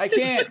 I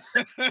can't.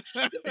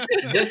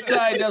 This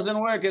side doesn't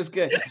work as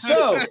good.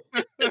 So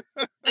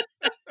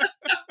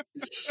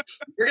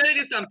we're gonna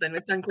do something.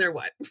 It's unclear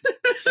what.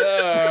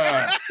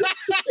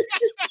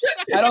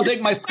 I don't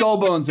think my skull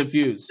bones have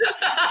fused.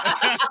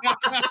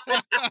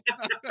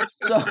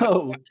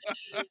 So,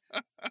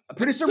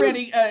 producer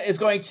Randy is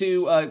going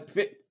to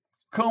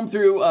comb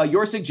through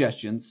your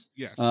suggestions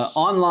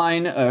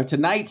online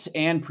tonight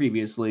and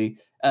previously.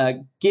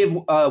 Give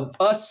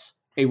us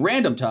a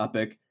random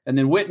topic, and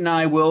then Whit and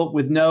I will,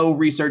 with no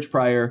research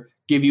prior,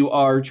 give you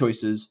our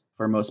choices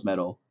for most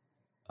metal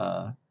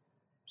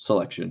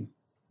selection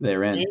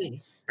therein. Hey,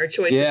 our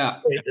choices. Yeah.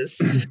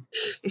 Choices.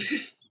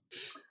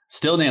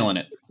 Still nailing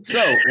it. So,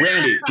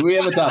 Randy, do we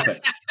have a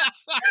topic?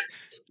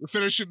 We're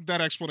finishing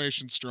that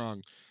explanation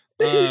strong.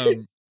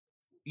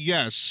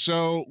 Yes,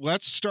 so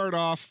let's start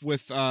off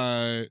with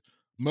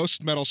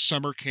most metal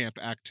summer camp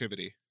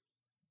activity.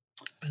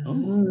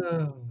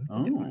 Oh.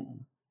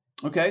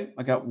 Okay,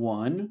 I got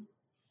one.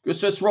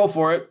 Let's roll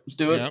for it. Let's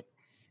do it. Yep.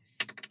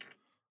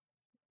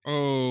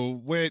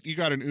 Oh, wait, you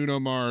got an Uno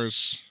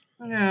Mars.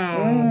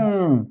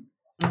 No.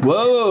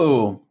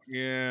 Whoa.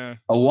 Yeah.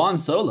 A Juan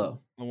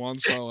Solo. A Juan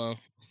Solo.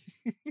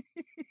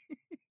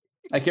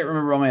 I can't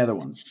remember all my other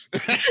ones.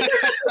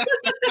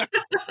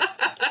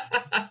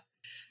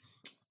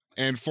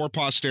 And for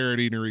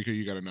posterity, Noriko,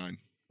 you got a 9.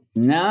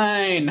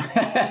 9.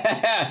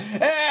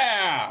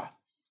 Yeah.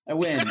 I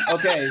win.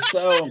 Okay,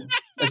 so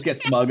let's get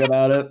smug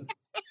about it.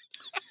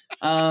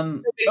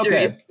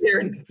 Okay.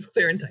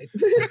 Clear and tight.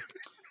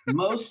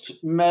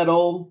 Most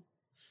metal.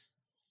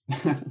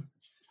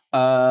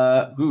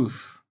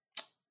 Oof.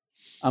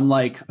 I'm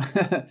like,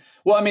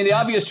 well, I mean, the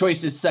obvious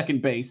choice is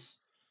second base,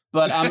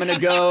 but I'm gonna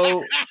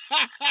go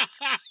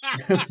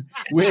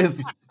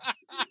with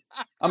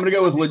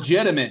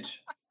legitimate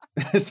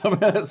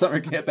summer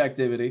camp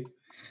activity.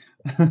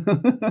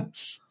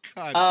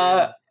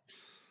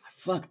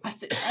 Fuck.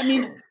 I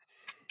mean,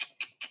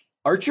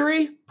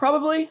 archery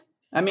probably.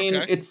 I mean,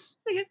 it's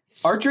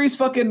archery's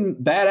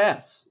fucking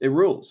badass. It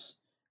rules.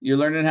 You're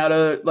learning how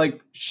to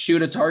like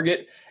shoot a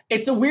target.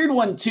 It's a weird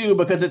one too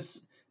because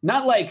it's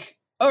not like,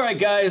 all right,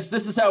 guys,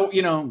 this is how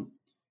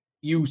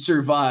you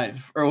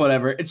survive or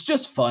whatever. It's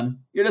just fun.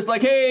 You're just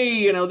like,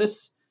 hey,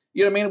 this,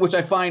 you know what I mean? Which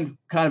I find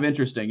kind of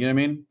interesting. You know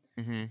what I mean?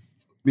 Mm-hmm.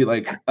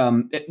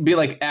 Be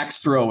like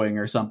axe throwing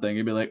or something.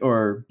 You'd be like,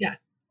 or yeah,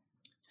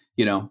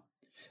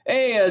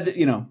 hey, I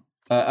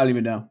don't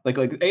even know. Like,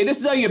 hey,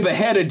 this is how you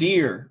behead a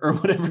deer or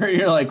whatever.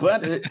 You're like,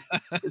 what?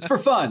 It's for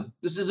fun.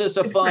 This is just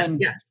a fun.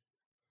 Yeah.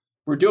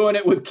 We're doing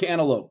it with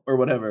cantaloupe or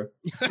whatever.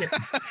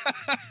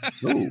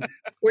 Yeah.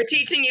 We're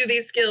teaching you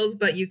these skills,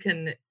 but you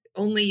can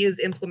only use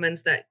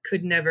implements that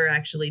could never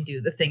actually do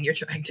the thing you're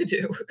trying to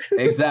do.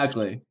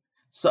 Exactly.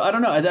 So I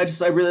don't know.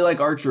 I really like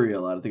archery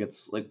a lot. I think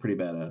it's like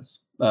pretty badass.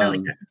 I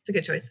like that. It's a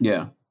good choice.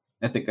 Yeah.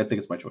 I think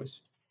it's my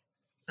choice.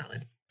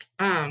 Solid.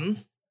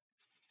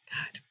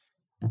 God.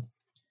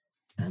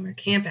 Summer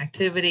camp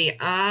activity. Okay,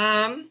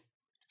 I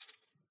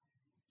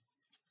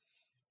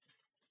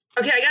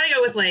gotta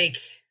go with like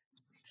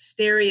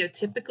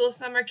stereotypical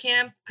summer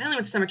camp. I only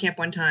went to summer camp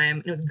one time,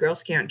 and it was a Girl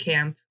Scout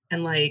camp,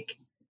 and like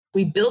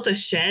we built a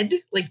shed.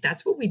 Like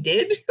that's what we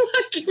did.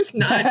 Like it was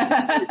not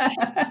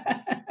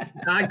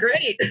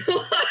great.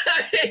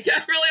 I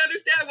can't really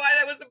understand why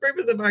that was the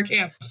purpose of our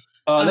camp.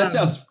 Oh, that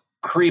sounds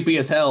creepy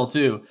as hell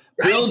too.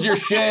 Right? Build your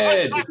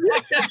shed.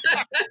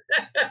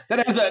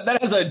 that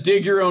has a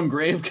dig your own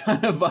grave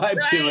kind of vibe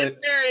to it.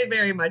 Very,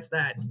 very much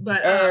that.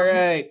 But all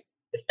right.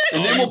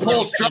 And then we'll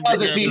pull straws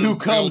to see who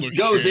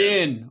goes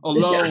in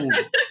alone.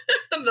 Yeah.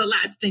 The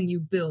last thing you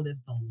build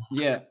is the log.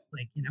 Yeah.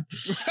 Like,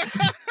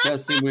 That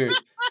seems weird.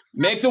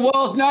 Make the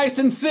walls nice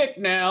and thick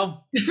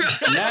now.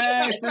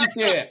 Nice and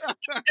thick.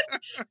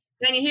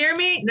 Can you hear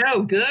me?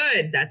 No,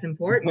 good. That's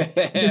important.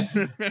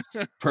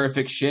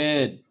 Perfect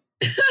shed.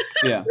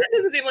 Yeah. That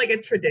doesn't seem like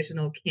a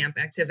traditional camp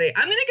activity.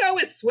 I'm going to go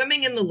with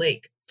swimming in the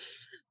lake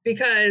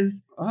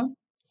because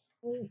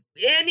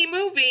any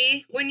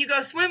movie, when you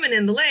go swimming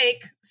in the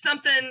lake,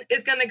 something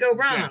is going to go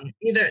wrong.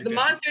 Yeah. Either the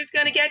monster is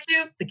going to get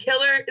you, the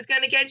killer is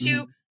going to get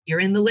you, you're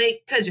in the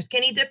lake because you're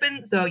skinny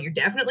dipping, so you're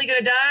definitely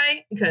going to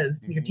die because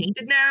you're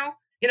tainted now,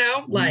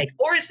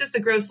 or it's just a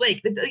gross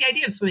lake. The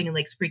idea of swimming in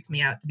lakes freaks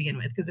me out to begin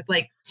with because it's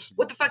like,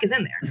 what the fuck is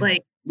in there?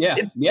 Like,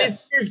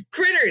 there's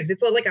critters.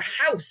 It's like a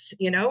house,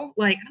 like, I don't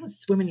want to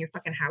swim in your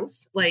fucking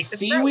house. Like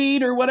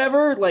seaweed or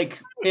whatever,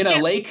 like in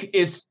a lake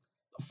is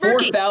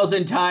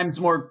 4,000 times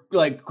more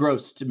like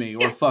gross to me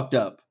or fucked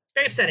up.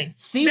 Very upsetting.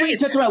 Seaweed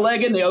touch my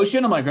leg in the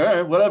ocean. I'm like, all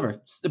right,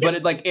 whatever. But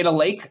it, like in a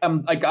lake,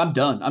 I'm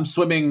done. I'm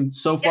swimming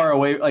so far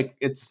away. Like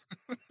it's.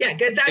 Yeah,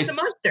 because that's a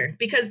monster.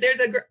 Because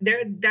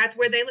that's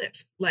where they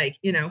live. Like,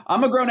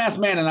 I'm a grown ass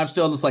man, and I'm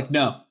still just like,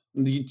 no,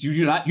 you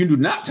do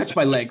not touch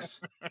my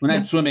legs when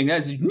I'm swimming.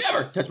 You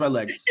never touch my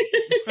legs.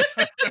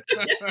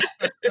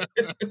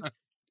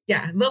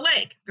 Yeah, the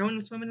lake. Going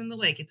swimming in the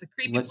lake. It's a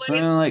creepy place.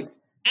 Swimming in the lake.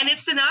 And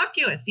it's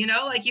innocuous,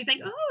 like you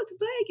think, oh, it's a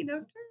lake,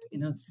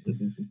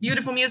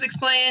 beautiful music's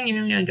playing,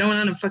 you're going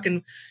on you're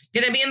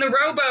gonna be in the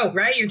rowboat,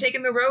 right? You're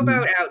taking the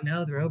rowboat out.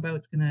 No, the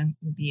rowboat's gonna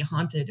be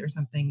haunted or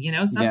something,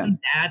 something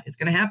bad is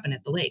gonna happen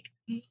at the lake.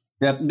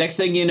 Yep. Next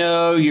thing you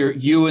know,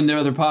 you and the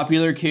other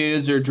popular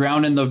kids are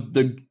drowning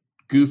the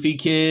goofy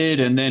kid,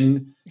 and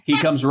then he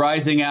comes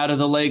rising out of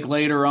the lake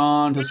later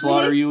on to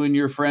slaughter you and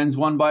your friends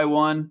one by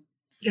one.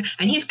 Yeah,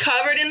 and he's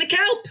covered in the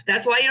kelp.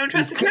 That's why you don't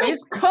trust the kelp.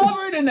 He's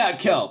covered in that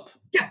kelp.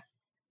 Yeah.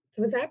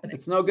 So what's happening?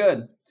 It's no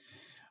good.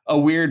 A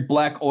weird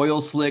black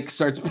oil slick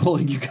starts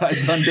pulling you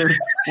guys under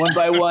one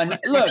by one.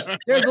 Look,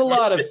 there's a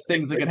lot of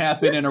things that can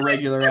happen in a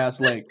regular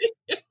ass lake.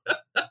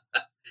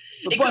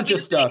 A bunch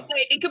of stuff.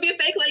 It could be a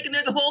fake lake and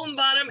there's a hole in the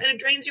bottom and it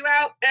drains you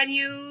out and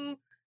you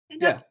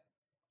end up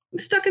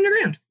stuck in the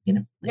ground,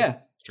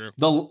 Yeah. True.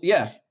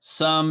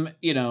 Some,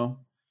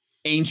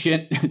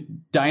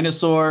 ancient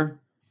dinosaur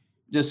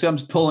just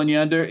comes pulling you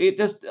under. It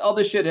just, all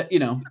this shit,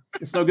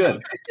 it's no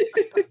good.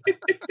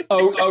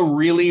 A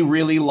really,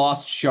 really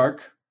lost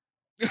shark.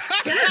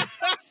 Yeah,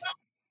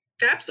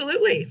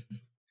 absolutely.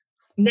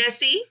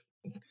 Nessie.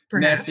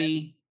 Perhaps.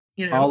 Nessie,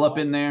 all up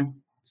in there.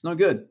 It's no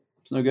good.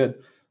 I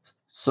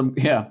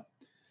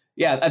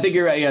think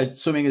you're right. Yeah,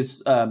 swimming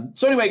is.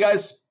 So anyway,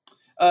 guys,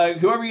 who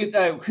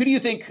do you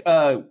think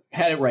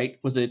had it right?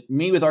 Was it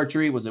me with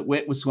archery? Was it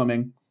Whit with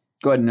swimming?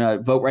 Go ahead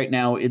and vote right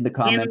now in the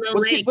comments.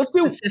 Let's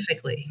do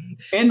specifically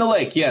in the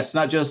lake. Yes,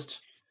 not just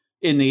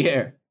in the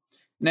air.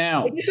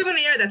 Now, if you swim in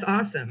the air, that's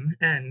awesome.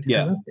 And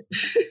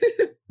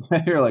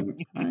You're like,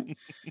 all right.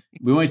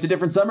 We went to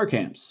different summer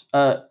camps.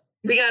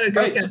 We got a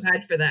Girl Right, Scout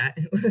badge for that.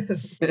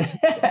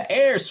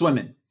 Air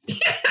swimming.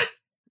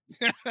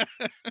 All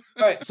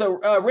right, so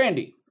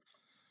Randy.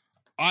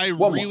 I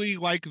One really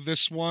like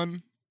this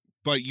one,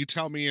 but you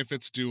tell me if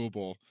it's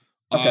doable.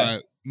 Okay.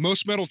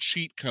 Most Metal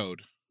cheat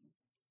code.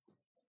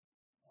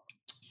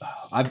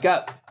 I've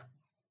got.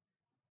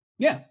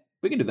 Yeah,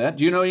 we can do that.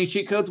 Do you know any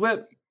cheat codes,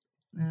 Whip?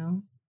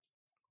 No.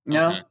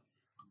 No. Okay.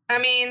 I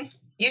mean,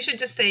 you should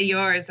just say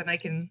yours and I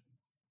can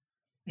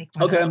make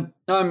one. Okay.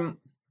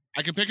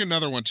 I can pick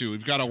another one too.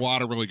 We've got a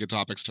lot of really good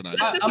topics tonight.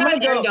 Let's just I'm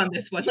not gonna end go- on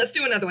this one. Let's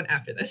do another one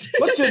after this.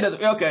 Let's do another.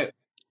 Okay.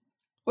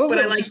 Well, But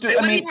I let's like. just do. I I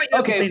wanna mean, hear what you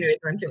have to say okay. to it,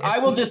 I'm curious. I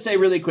will just say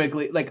really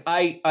quickly, like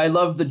I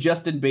love the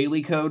Justin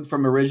Bailey code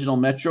from original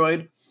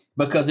Metroid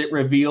because it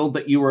revealed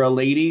that you were a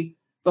lady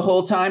the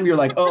whole time. You're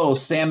like, oh,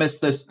 Samus,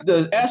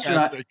 the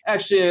astronaut,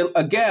 actually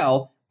a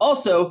gal.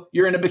 Also,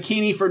 you're in a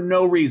bikini for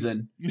no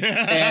reason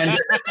and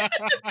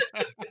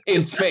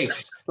in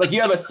space. Like you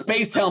have a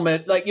space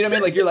helmet, like you know what I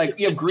mean? Like you're like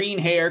you have green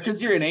hair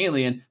because you're an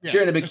alien. But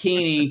you're in a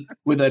bikini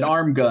with an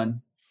arm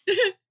gun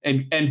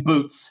and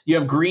boots. You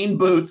have green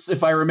boots,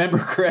 if I remember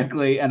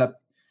correctly,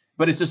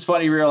 but it's just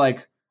funny. You're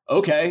like,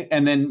 okay,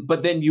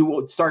 but then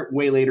you start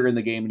way later in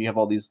the game and you have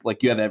all these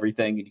like you have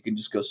everything and you can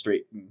just go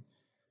straight.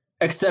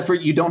 Except for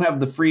you don't have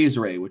the freeze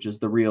ray, which is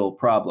the real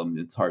problem.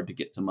 It's hard to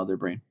get to Mother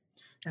Brain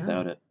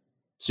without it.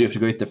 So you have to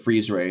go get the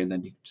freeze ray and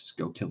then you just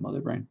go kill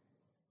Mother Brain.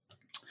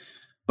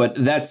 But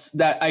it's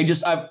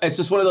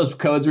just one of those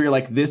codes where you're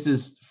like, this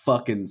is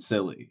fucking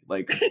silly.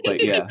 Like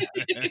yeah,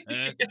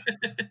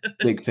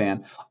 big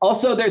fan.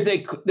 Also, there's a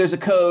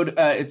code.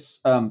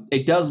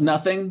 It does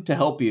nothing to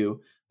help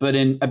you, but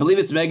I believe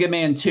it's Mega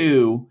Man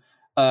 2.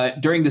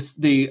 During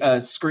the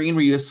screen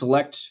where you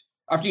select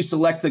after you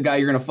select the guy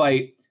you're gonna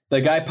fight,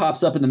 the guy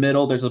pops up in the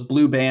middle. There's a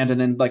blue band and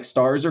then like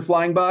stars are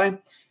flying by,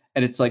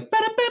 and it's like.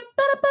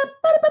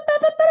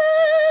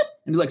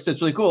 And like, so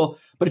it's really cool.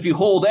 But if you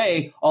hold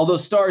A, all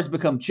those stars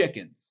become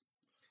chickens.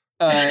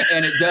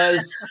 And it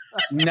does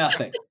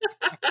nothing.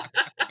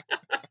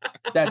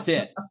 That's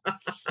it.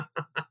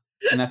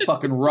 And that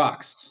fucking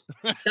rocks.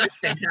 That's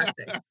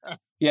fantastic.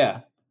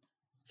 Yeah.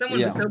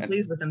 Someone was so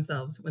pleased with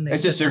themselves when they.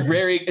 It's just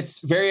it's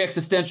very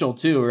existential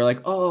too. We're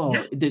like,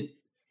 oh,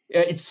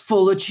 it's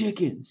full of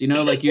chickens. You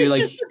know, like you're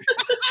like, it's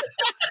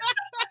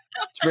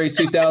very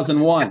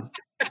 2001.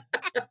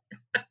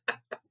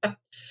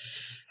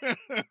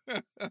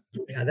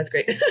 Yeah, that's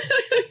great.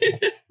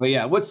 But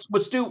yeah,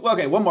 let's do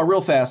one more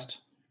real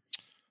fast.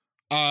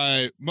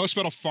 Most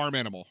Metal farm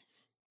animal.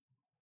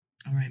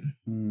 All right.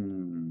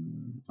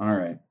 All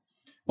right.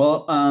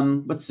 Well,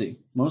 let's see.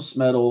 Most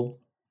Metal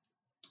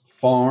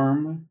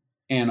farm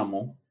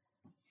animal.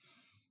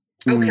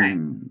 Okay.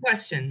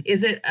 Question.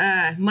 Is it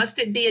must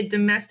it be a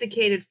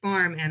domesticated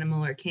farm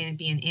animal or can it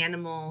be an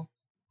animal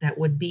that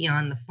would be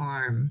on the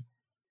farm?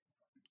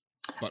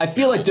 I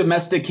feel like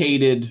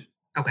domesticated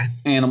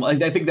animal.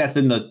 I think that's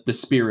in the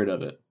spirit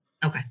of it.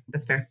 Okay,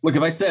 that's fair. Look,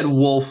 if I said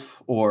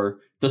wolf or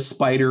the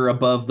spider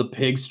above the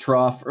pig's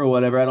trough or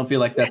whatever, I don't feel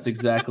like that's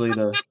exactly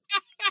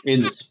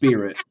in the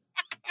spirit.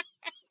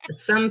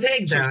 It's some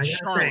pig, though. I gotta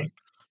say.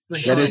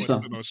 That is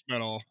the most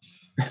metal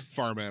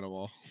farm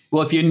animal.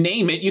 Well, if you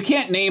name it, you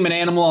can't name an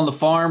animal on the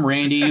farm,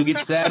 Randy. You get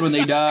sad when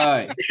they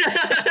die.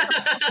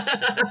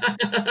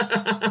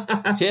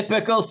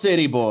 Typical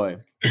city boy.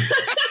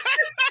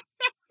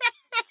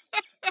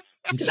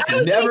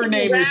 You never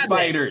name your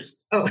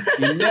spiders. Oh.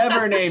 You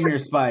never name your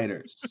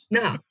spiders.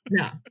 No.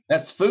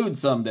 That's food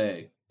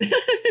someday.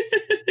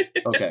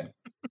 Okay.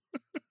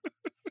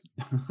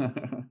 All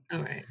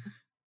right.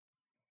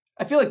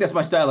 I feel like that's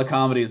my style of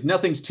comedy is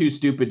nothing's too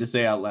stupid to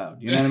say out loud.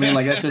 You know what I mean?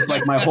 Like that's just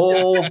like my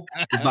whole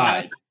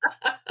vibe.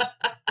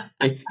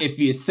 If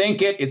you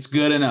think it, it's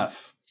good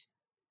enough.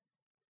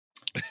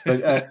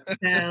 But,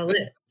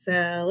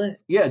 sell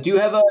it. Yeah. Do you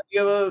have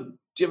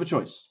a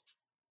choice?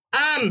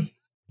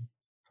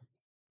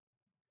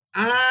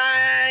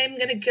 I'm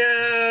gonna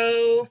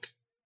go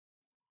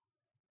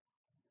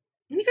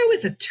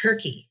with a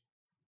turkey.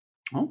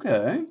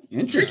 Okay,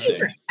 interesting.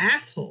 Turkeys are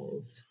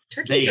assholes.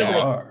 Turkeys They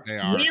are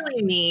are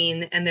really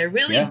mean, and they're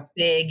really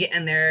big,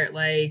 and they're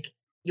like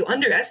you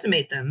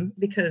underestimate them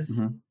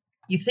because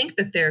you think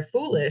that they're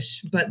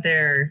foolish, but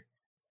they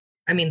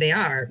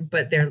are,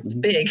 but they're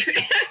big,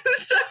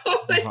 so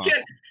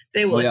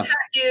they will attack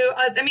you.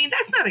 I mean,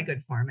 that's not a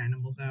good farm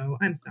animal, though.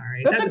 I'm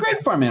sorry. That's a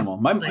great farm animal.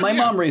 My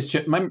mom raised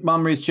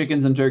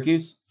chickens and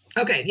turkeys.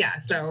 Okay, yeah.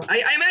 So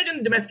I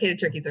imagine domesticated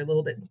turkeys are a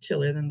little bit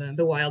chiller than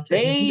the wild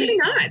turkeys. Maybe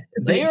not.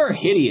 They are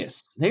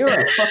hideous. They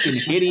are a fucking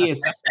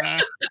hideous.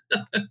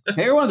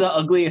 They're one of the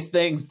ugliest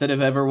things that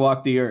have ever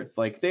walked the earth.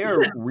 Like they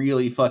are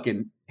really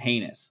fucking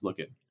heinous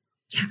looking.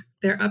 Yeah,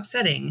 they're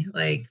upsetting.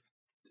 Like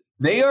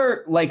they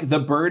are like the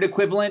bird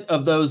equivalent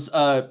of those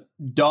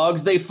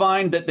dogs they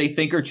find that they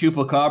think are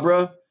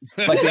chupacabra.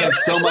 Like they have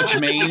so much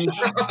mange.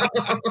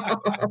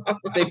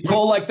 They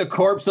pull like the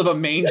corpse of a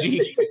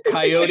mangy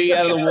coyote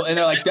out of the woods, and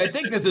they're like, I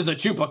think this is a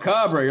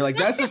chupacabra. You're like,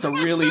 that's just a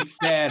really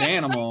sad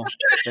animal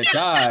that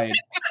died.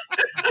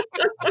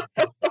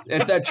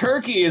 The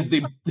turkey is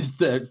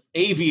the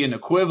avian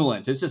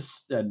equivalent. It's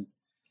just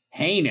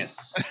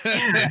heinous.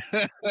 Yeah,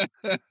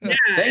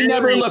 They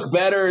never look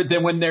better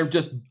than when they're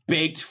just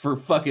baked for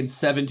fucking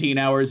 17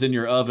 hours in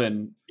your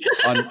oven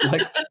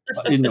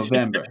in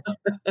November.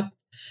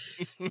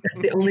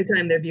 That's the only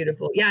time they're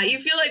beautiful. Yeah, you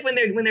feel like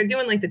when they're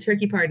doing like the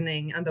turkey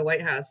pardoning on the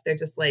White House, they're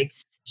just like,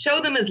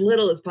 show them as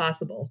little as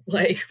possible.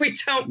 Like we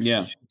don't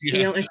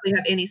actually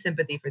have any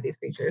sympathy for these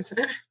creatures.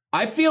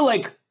 I feel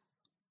like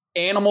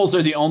animals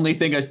are the only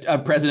thing a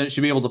president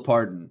should be able to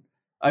pardon.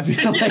 I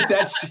feel like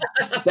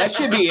that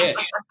should be it.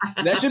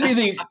 That should be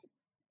the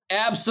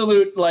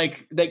absolute,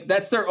 like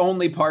that's their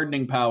only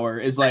pardoning power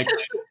is like,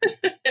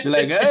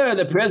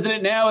 the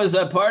president now has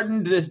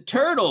pardoned this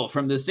turtle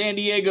from the San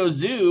Diego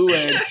Zoo,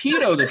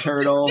 Tito the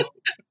turtle.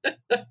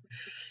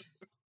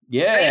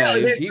 Yeah.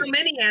 There's so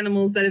many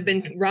animals that have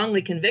been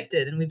wrongly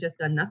convicted and we've just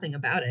done nothing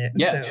about it.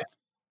 Yeah. So.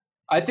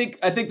 I think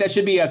that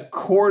should be a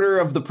quarter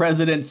of the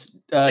president's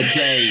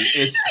day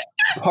is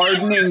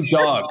pardoning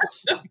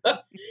dogs.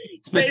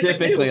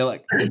 Specifically,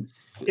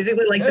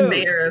 basically like the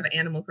mayor of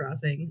Animal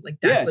Crossing. Like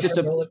that's what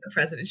the role of the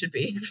president should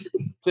be.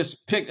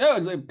 Just pick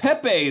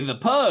Pepe the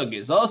pug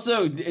is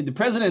also the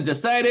president has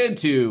decided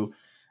to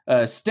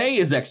stay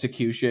his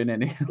execution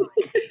and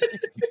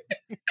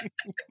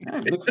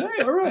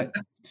all right.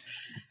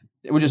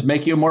 It would just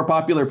make you a more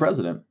popular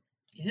president.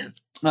 Yeah.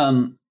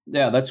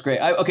 Yeah, that's great.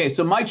 Okay,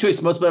 so my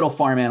choice, most metal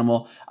farm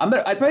animal.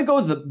 I'd probably go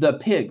with the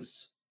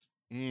pigs.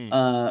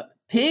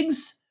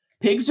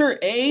 Pigs are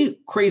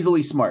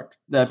crazily smart.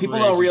 People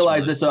don't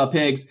realize this about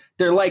pigs.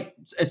 They're like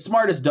as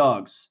smart as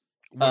dogs.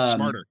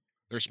 Smarter.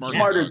 They're smarter.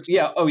 Smarter.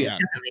 Yeah. Oh yeah.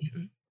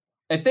 Definitely.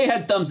 If they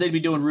had thumbs, they'd be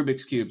doing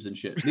Rubik's cubes and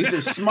shit. These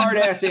are smart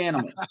ass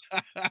animals.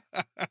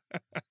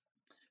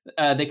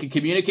 They can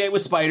communicate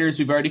with spiders.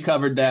 We've already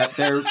covered that.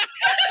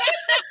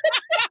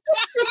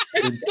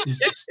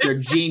 They're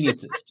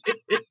geniuses.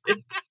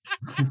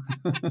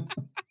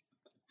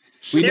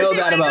 We know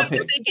that about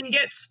pigs. They can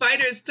get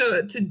spiders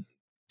to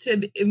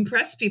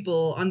impress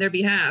people on their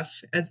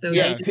behalf as though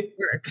they did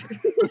work.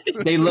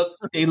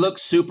 They look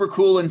super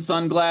cool in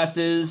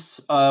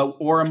sunglasses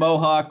or a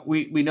mohawk.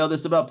 We know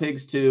this about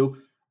pigs too.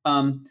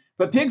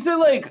 But pigs are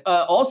like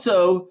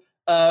also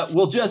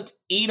will just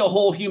eat a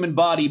whole human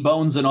body,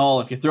 bones and all,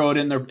 if you throw it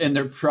in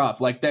their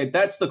trough. Like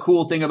that's the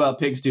cool thing about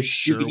pigs too.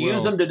 Sure you can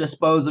use them to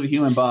dispose of a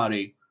human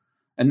body,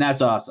 and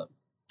that's awesome.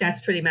 That's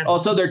pretty metal.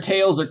 Also, their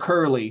tails are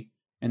curly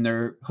and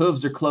their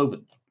hooves are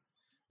cloven.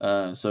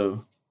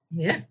 So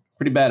yeah,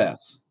 pretty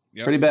badass.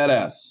 Yep. Pretty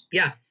badass.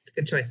 Yeah, it's a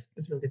good choice.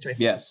 It's a really good choice.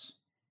 Yes.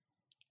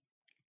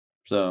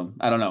 So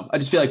I don't know. I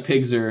just feel like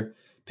pigs are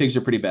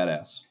pretty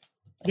badass.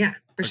 Yeah,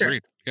 for sure.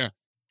 Yeah.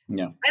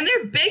 Yeah. And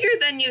they're bigger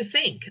than you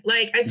think.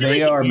 Like I feel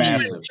they like are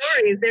massive.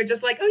 Stories, they're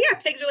just like, oh yeah,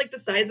 pigs are like the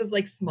size of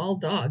like small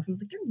dogs. And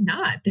like they're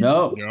not. They're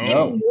no.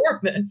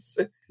 enormous.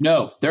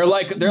 No, they're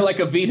like a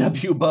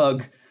VW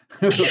bug.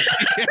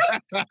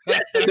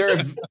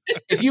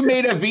 If you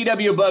made a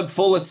VW bug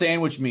full of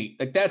sandwich meat,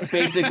 like that's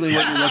basically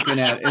what you're looking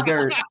at.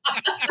 They're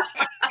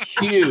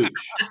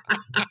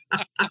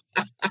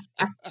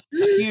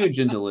huge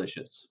and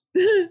delicious.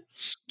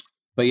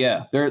 But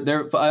yeah, they're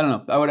I don't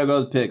know. I would go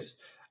with pigs.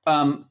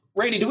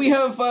 Rady, do we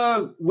have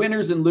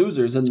winners and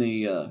losers in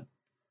the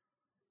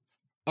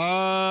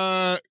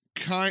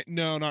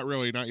no, not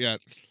really, not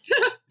yet.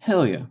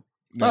 Hell yeah.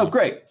 No. Oh,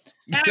 great.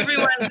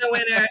 Everyone's a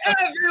winner.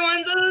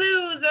 Everyone's a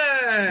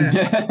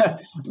loser.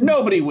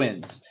 Nobody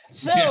wins.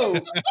 So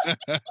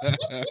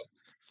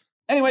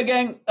anyway,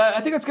 gang, I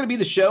think that's going to be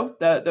the show.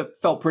 That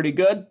felt pretty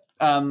good.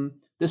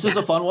 This was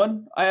a fun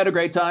one. I had a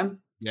great time.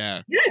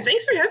 Yeah. Yeah,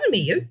 thanks for having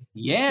me.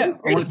 Yeah.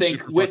 I want to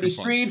thank Whitney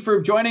Street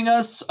for joining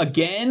us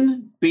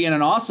again, being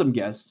an awesome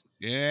guest.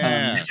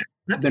 Yeah.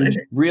 It's been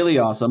really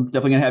awesome.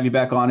 Definitely going to have you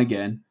back on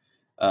again.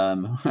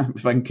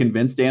 If I can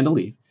convince Dan to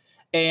leave.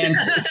 And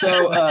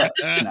so,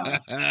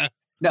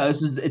 no,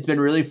 it's been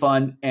really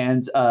fun.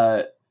 And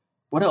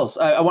what else?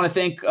 I want to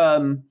thank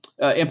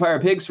Empire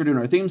of Pigs for doing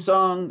our theme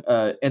song.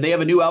 And they have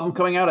a new album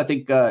coming out, I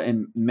think,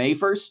 in May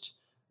 1st.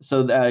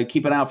 So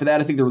keep an eye out for that.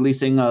 I think they're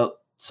releasing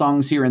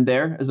songs here and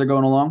there as they're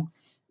going along.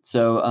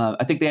 So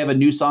I think they have a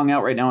new song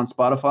out right now on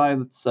Spotify.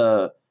 That's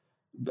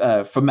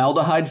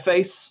Formaldehyde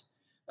Face.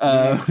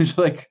 Which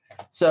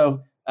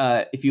so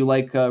if you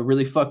like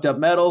really fucked up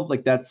metal,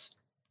 like that's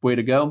way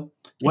to go.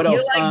 What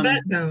else? If you like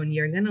Buttbone,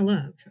 you're gonna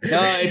love.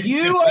 If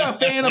you are a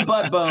fan of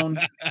Buttbone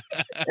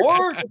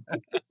or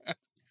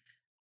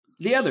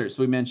the others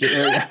we mentioned,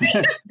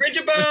 Bridge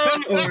of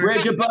Bones,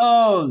 Bridge of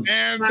Bones,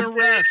 and the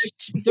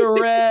rest.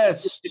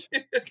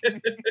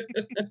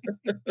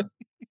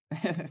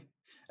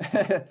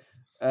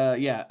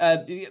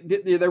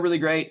 They're really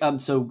great.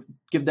 So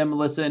give them a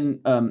listen.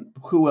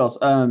 Who else?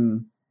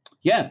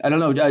 Yeah, I don't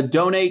know.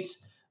 Donate.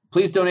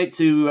 Please donate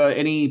to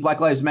any Black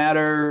Lives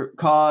Matter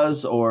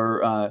cause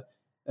or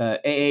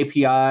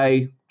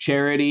AAPI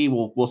charity.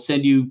 We'll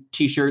send you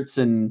T-shirts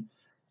and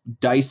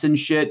dice and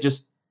shit.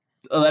 Just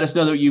let us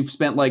know that you've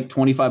spent like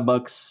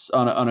 $25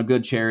 on a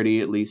good charity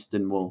at least,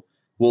 and we'll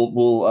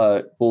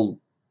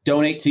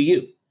donate to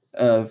you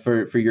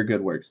for your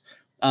good works.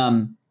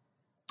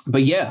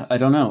 But yeah, I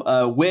don't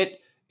know. Whit,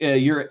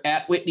 you're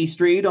at Whitney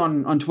Street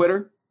on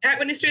Twitter? At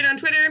Whitney Street on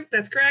Twitter.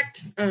 That's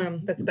correct.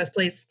 That's the best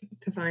place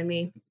to find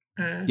me.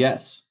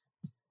 Yes.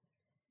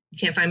 You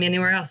can't find me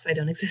anywhere else. I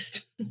don't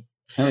exist.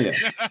 Hell yeah.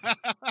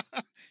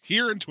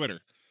 Here in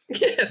Twitter.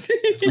 Yes.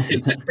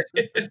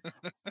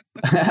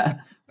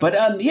 But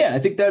yeah, I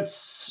think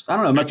that's, I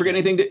don't know. Am I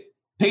forgetting anything?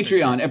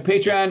 Patreon.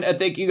 Patreon, I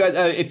think you guys,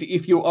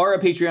 if you are a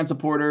Patreon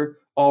supporter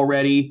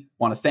already,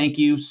 want to thank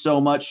you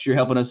so much. You're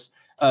helping us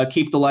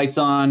keep the lights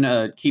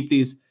on, keep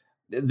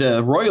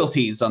the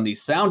royalties on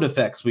these sound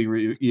effects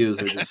we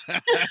use are just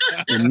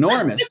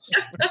enormous.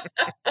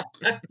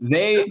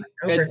 They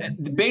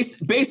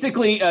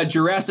basically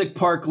Jurassic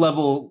Park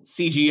level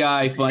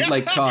CGI fun,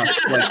 like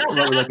cost, like what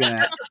we're looking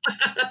at.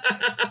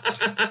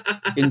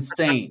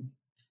 Insane.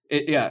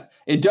 Yeah.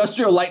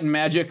 Industrial Light and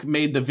Magic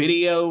made the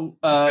video.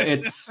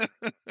 It's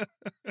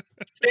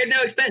spared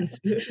no expense.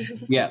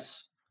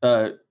 Yes.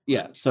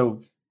 Yeah.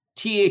 So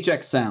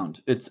THX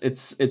Sound.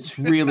 It's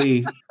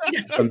really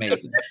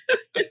amazing.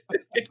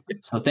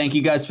 So thank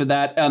you guys for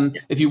that.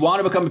 If you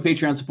want to become a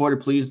Patreon supporter,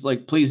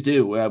 please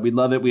do. We'd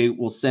love it. We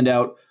will send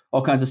out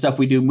all kinds of stuff.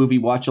 We do movie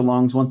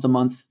watch-alongs once a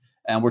month,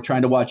 and we're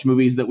trying to watch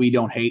movies that we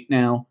don't hate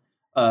now.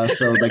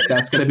 So like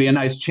that's going to be a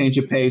nice change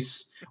of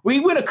pace. We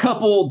went a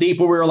couple deep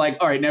where we were like,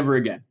 all right, never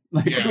again.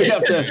 Like we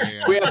have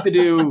to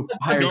do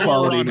higher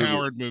quality Ron movies.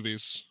 Howard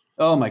movies.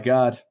 Oh my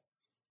God.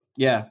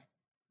 Yeah.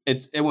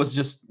 It was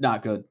just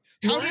not good.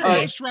 How did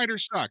Ghost Rider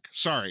suck?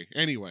 Sorry.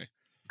 Anyway.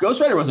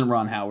 Ghost Rider wasn't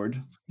Ron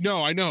Howard.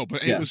 No, I know,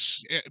 but it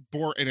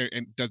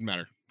doesn't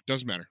matter.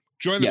 Doesn't matter.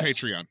 Join the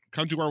Patreon.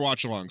 Come to our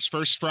watch-alongs.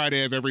 First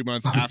Friday of every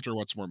month after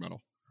What's More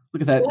Metal.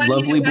 Look at that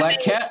lovely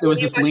black cat that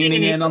was just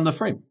leaning in on the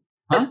frame.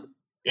 Huh?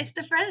 It's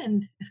the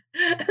friend.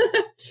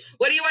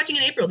 What are you watching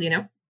in April? Do you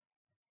know?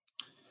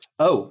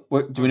 Oh,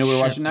 do we know what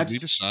we're watching next?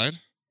 Did we decide?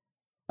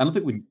 I don't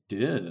think we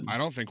did. I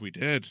don't think we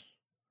did.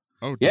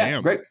 Oh, yeah,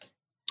 damn. Great.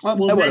 Well,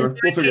 whatever.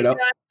 We'll figure it out.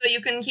 So you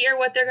can hear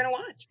what they're going to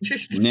watch.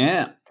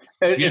 Yeah.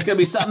 It's going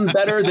to be something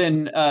better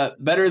than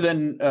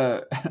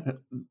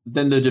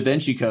the Da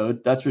Vinci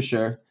Code. That's for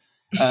sure.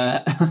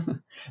 Da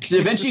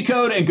Vinci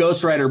Code and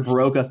Ghost Rider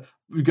broke us.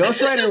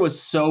 Ghost Rider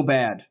was so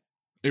bad.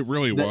 It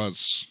really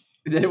was.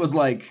 It was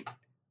like,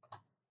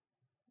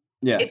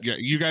 yeah.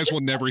 You guys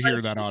will never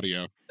hear that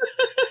audio.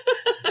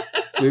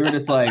 We were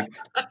just like,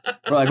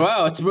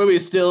 wow, this movie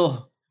is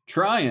still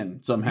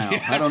trying somehow.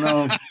 I don't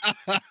know.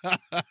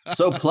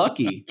 So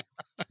plucky.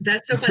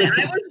 That's so funny.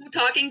 I was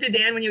talking to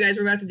Dan when you guys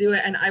were about to do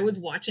it, and I've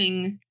been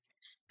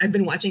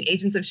watching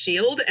Agents of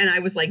S.H.I.E.L.D., and I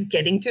was like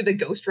getting to the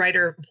Ghost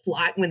Rider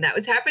plot when that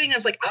was happening. I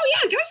was like, oh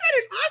yeah, Ghost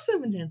Rider's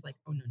awesome. And Dan's like,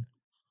 oh no.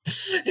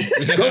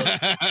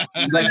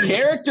 The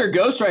character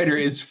Ghost Rider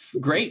is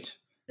great.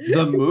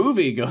 The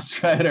movie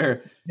Ghost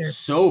Rider,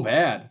 so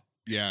bad.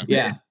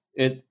 Yeah.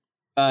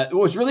 What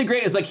was really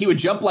great is like he would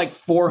jump like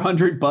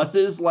 400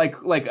 buses like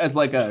as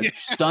like a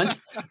stunt,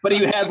 but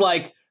he had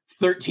like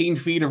 13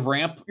 feet of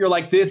ramp. You're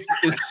like, this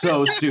is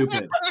so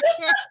stupid.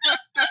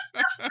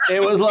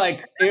 It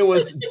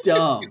was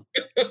dumb.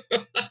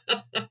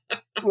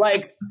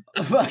 Like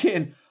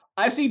fucking,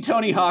 I've seen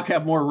Tony Hawk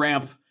have more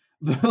ramp.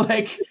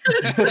 Like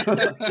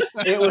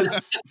it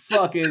was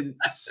fucking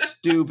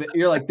stupid.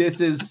 You're like,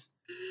 this is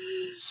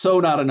so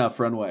not enough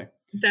runway.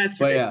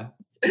 That's right. But yeah,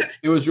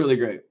 it was really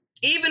great.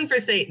 Even for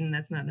Satan,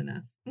 that's not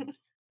enough.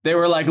 They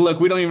were like, look,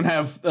 we don't even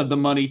have the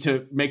money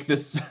to make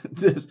this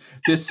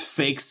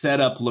fake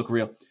setup look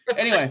real.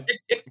 Anyway,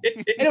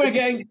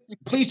 gang,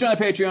 please join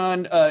the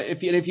Patreon.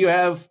 If you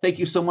have, thank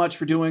you so much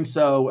for doing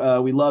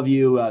so. We love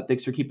you.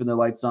 Thanks for keeping the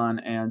lights on.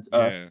 And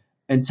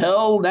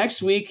until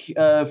next week,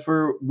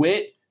 for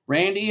Whit,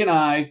 Randy, and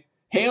I,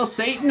 hail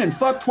Satan and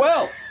fuck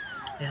 12.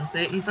 Hail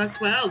Satan, fuck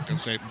 12. Hail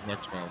Satan,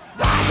 fuck 12.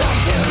 Rise up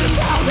to the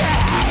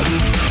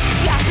moment.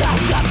 Steps up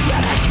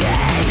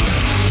supremacy.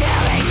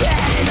 Killing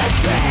men in the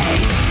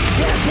street.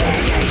 They're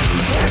bleeding.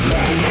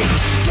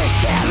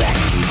 Systemic,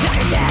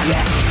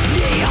 academic,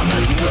 knee on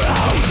the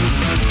throat.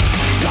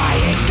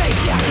 Lying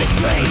face down the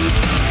street.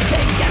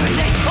 Take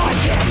everything on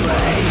their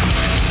blade.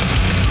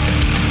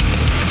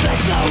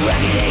 Let the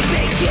reckoning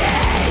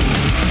begin.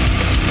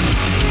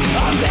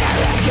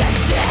 American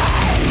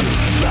sin,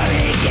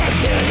 burning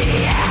into the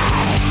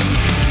ash.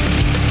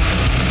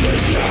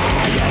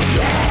 Begin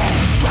again,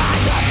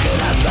 rise up to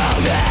the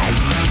moment.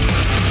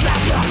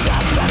 Smash up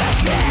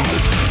supremacy,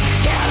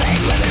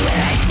 killing women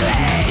with a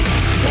flame.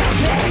 They're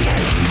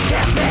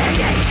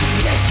begging,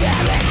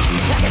 systemic,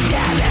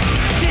 academic,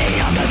 knee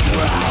on the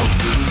throat.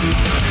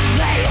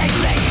 Laying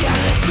face down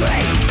the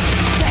street,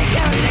 take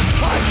everything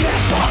or get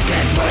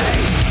fucking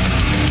free.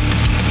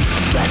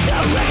 Let the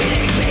reckoning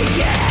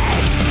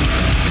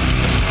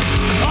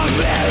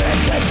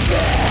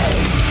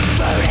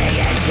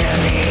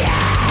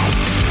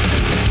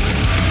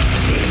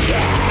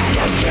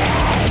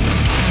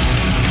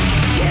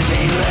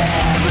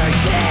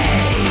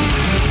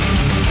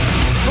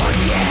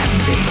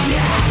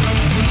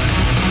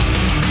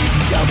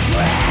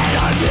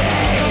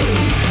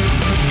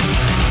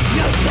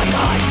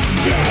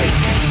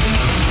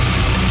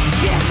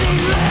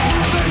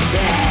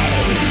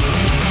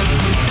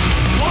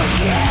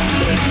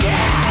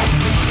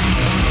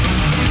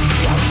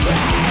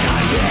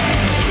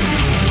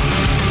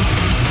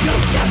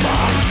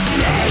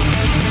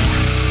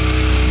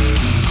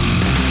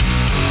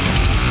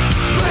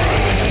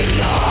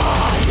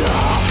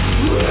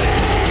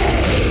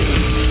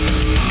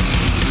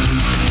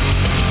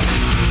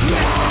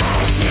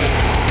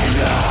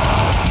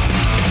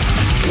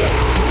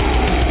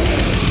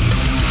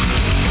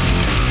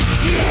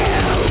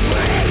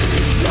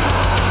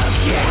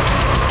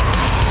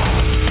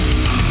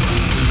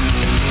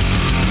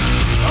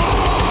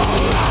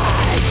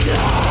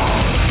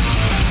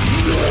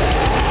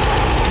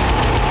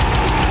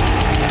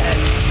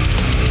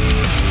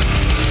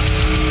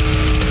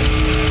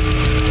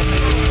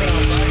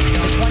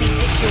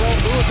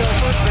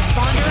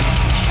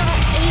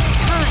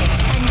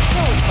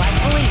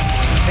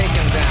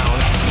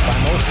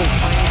mostly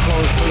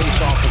plainclothes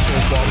police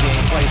officers while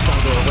being placed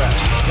under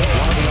arrest.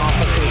 One of the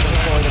officers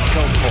employed a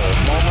chokehold.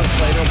 Moments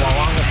later, while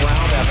on the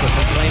ground after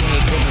complaining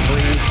he couldn't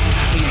breathe,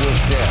 he was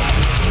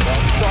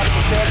dead.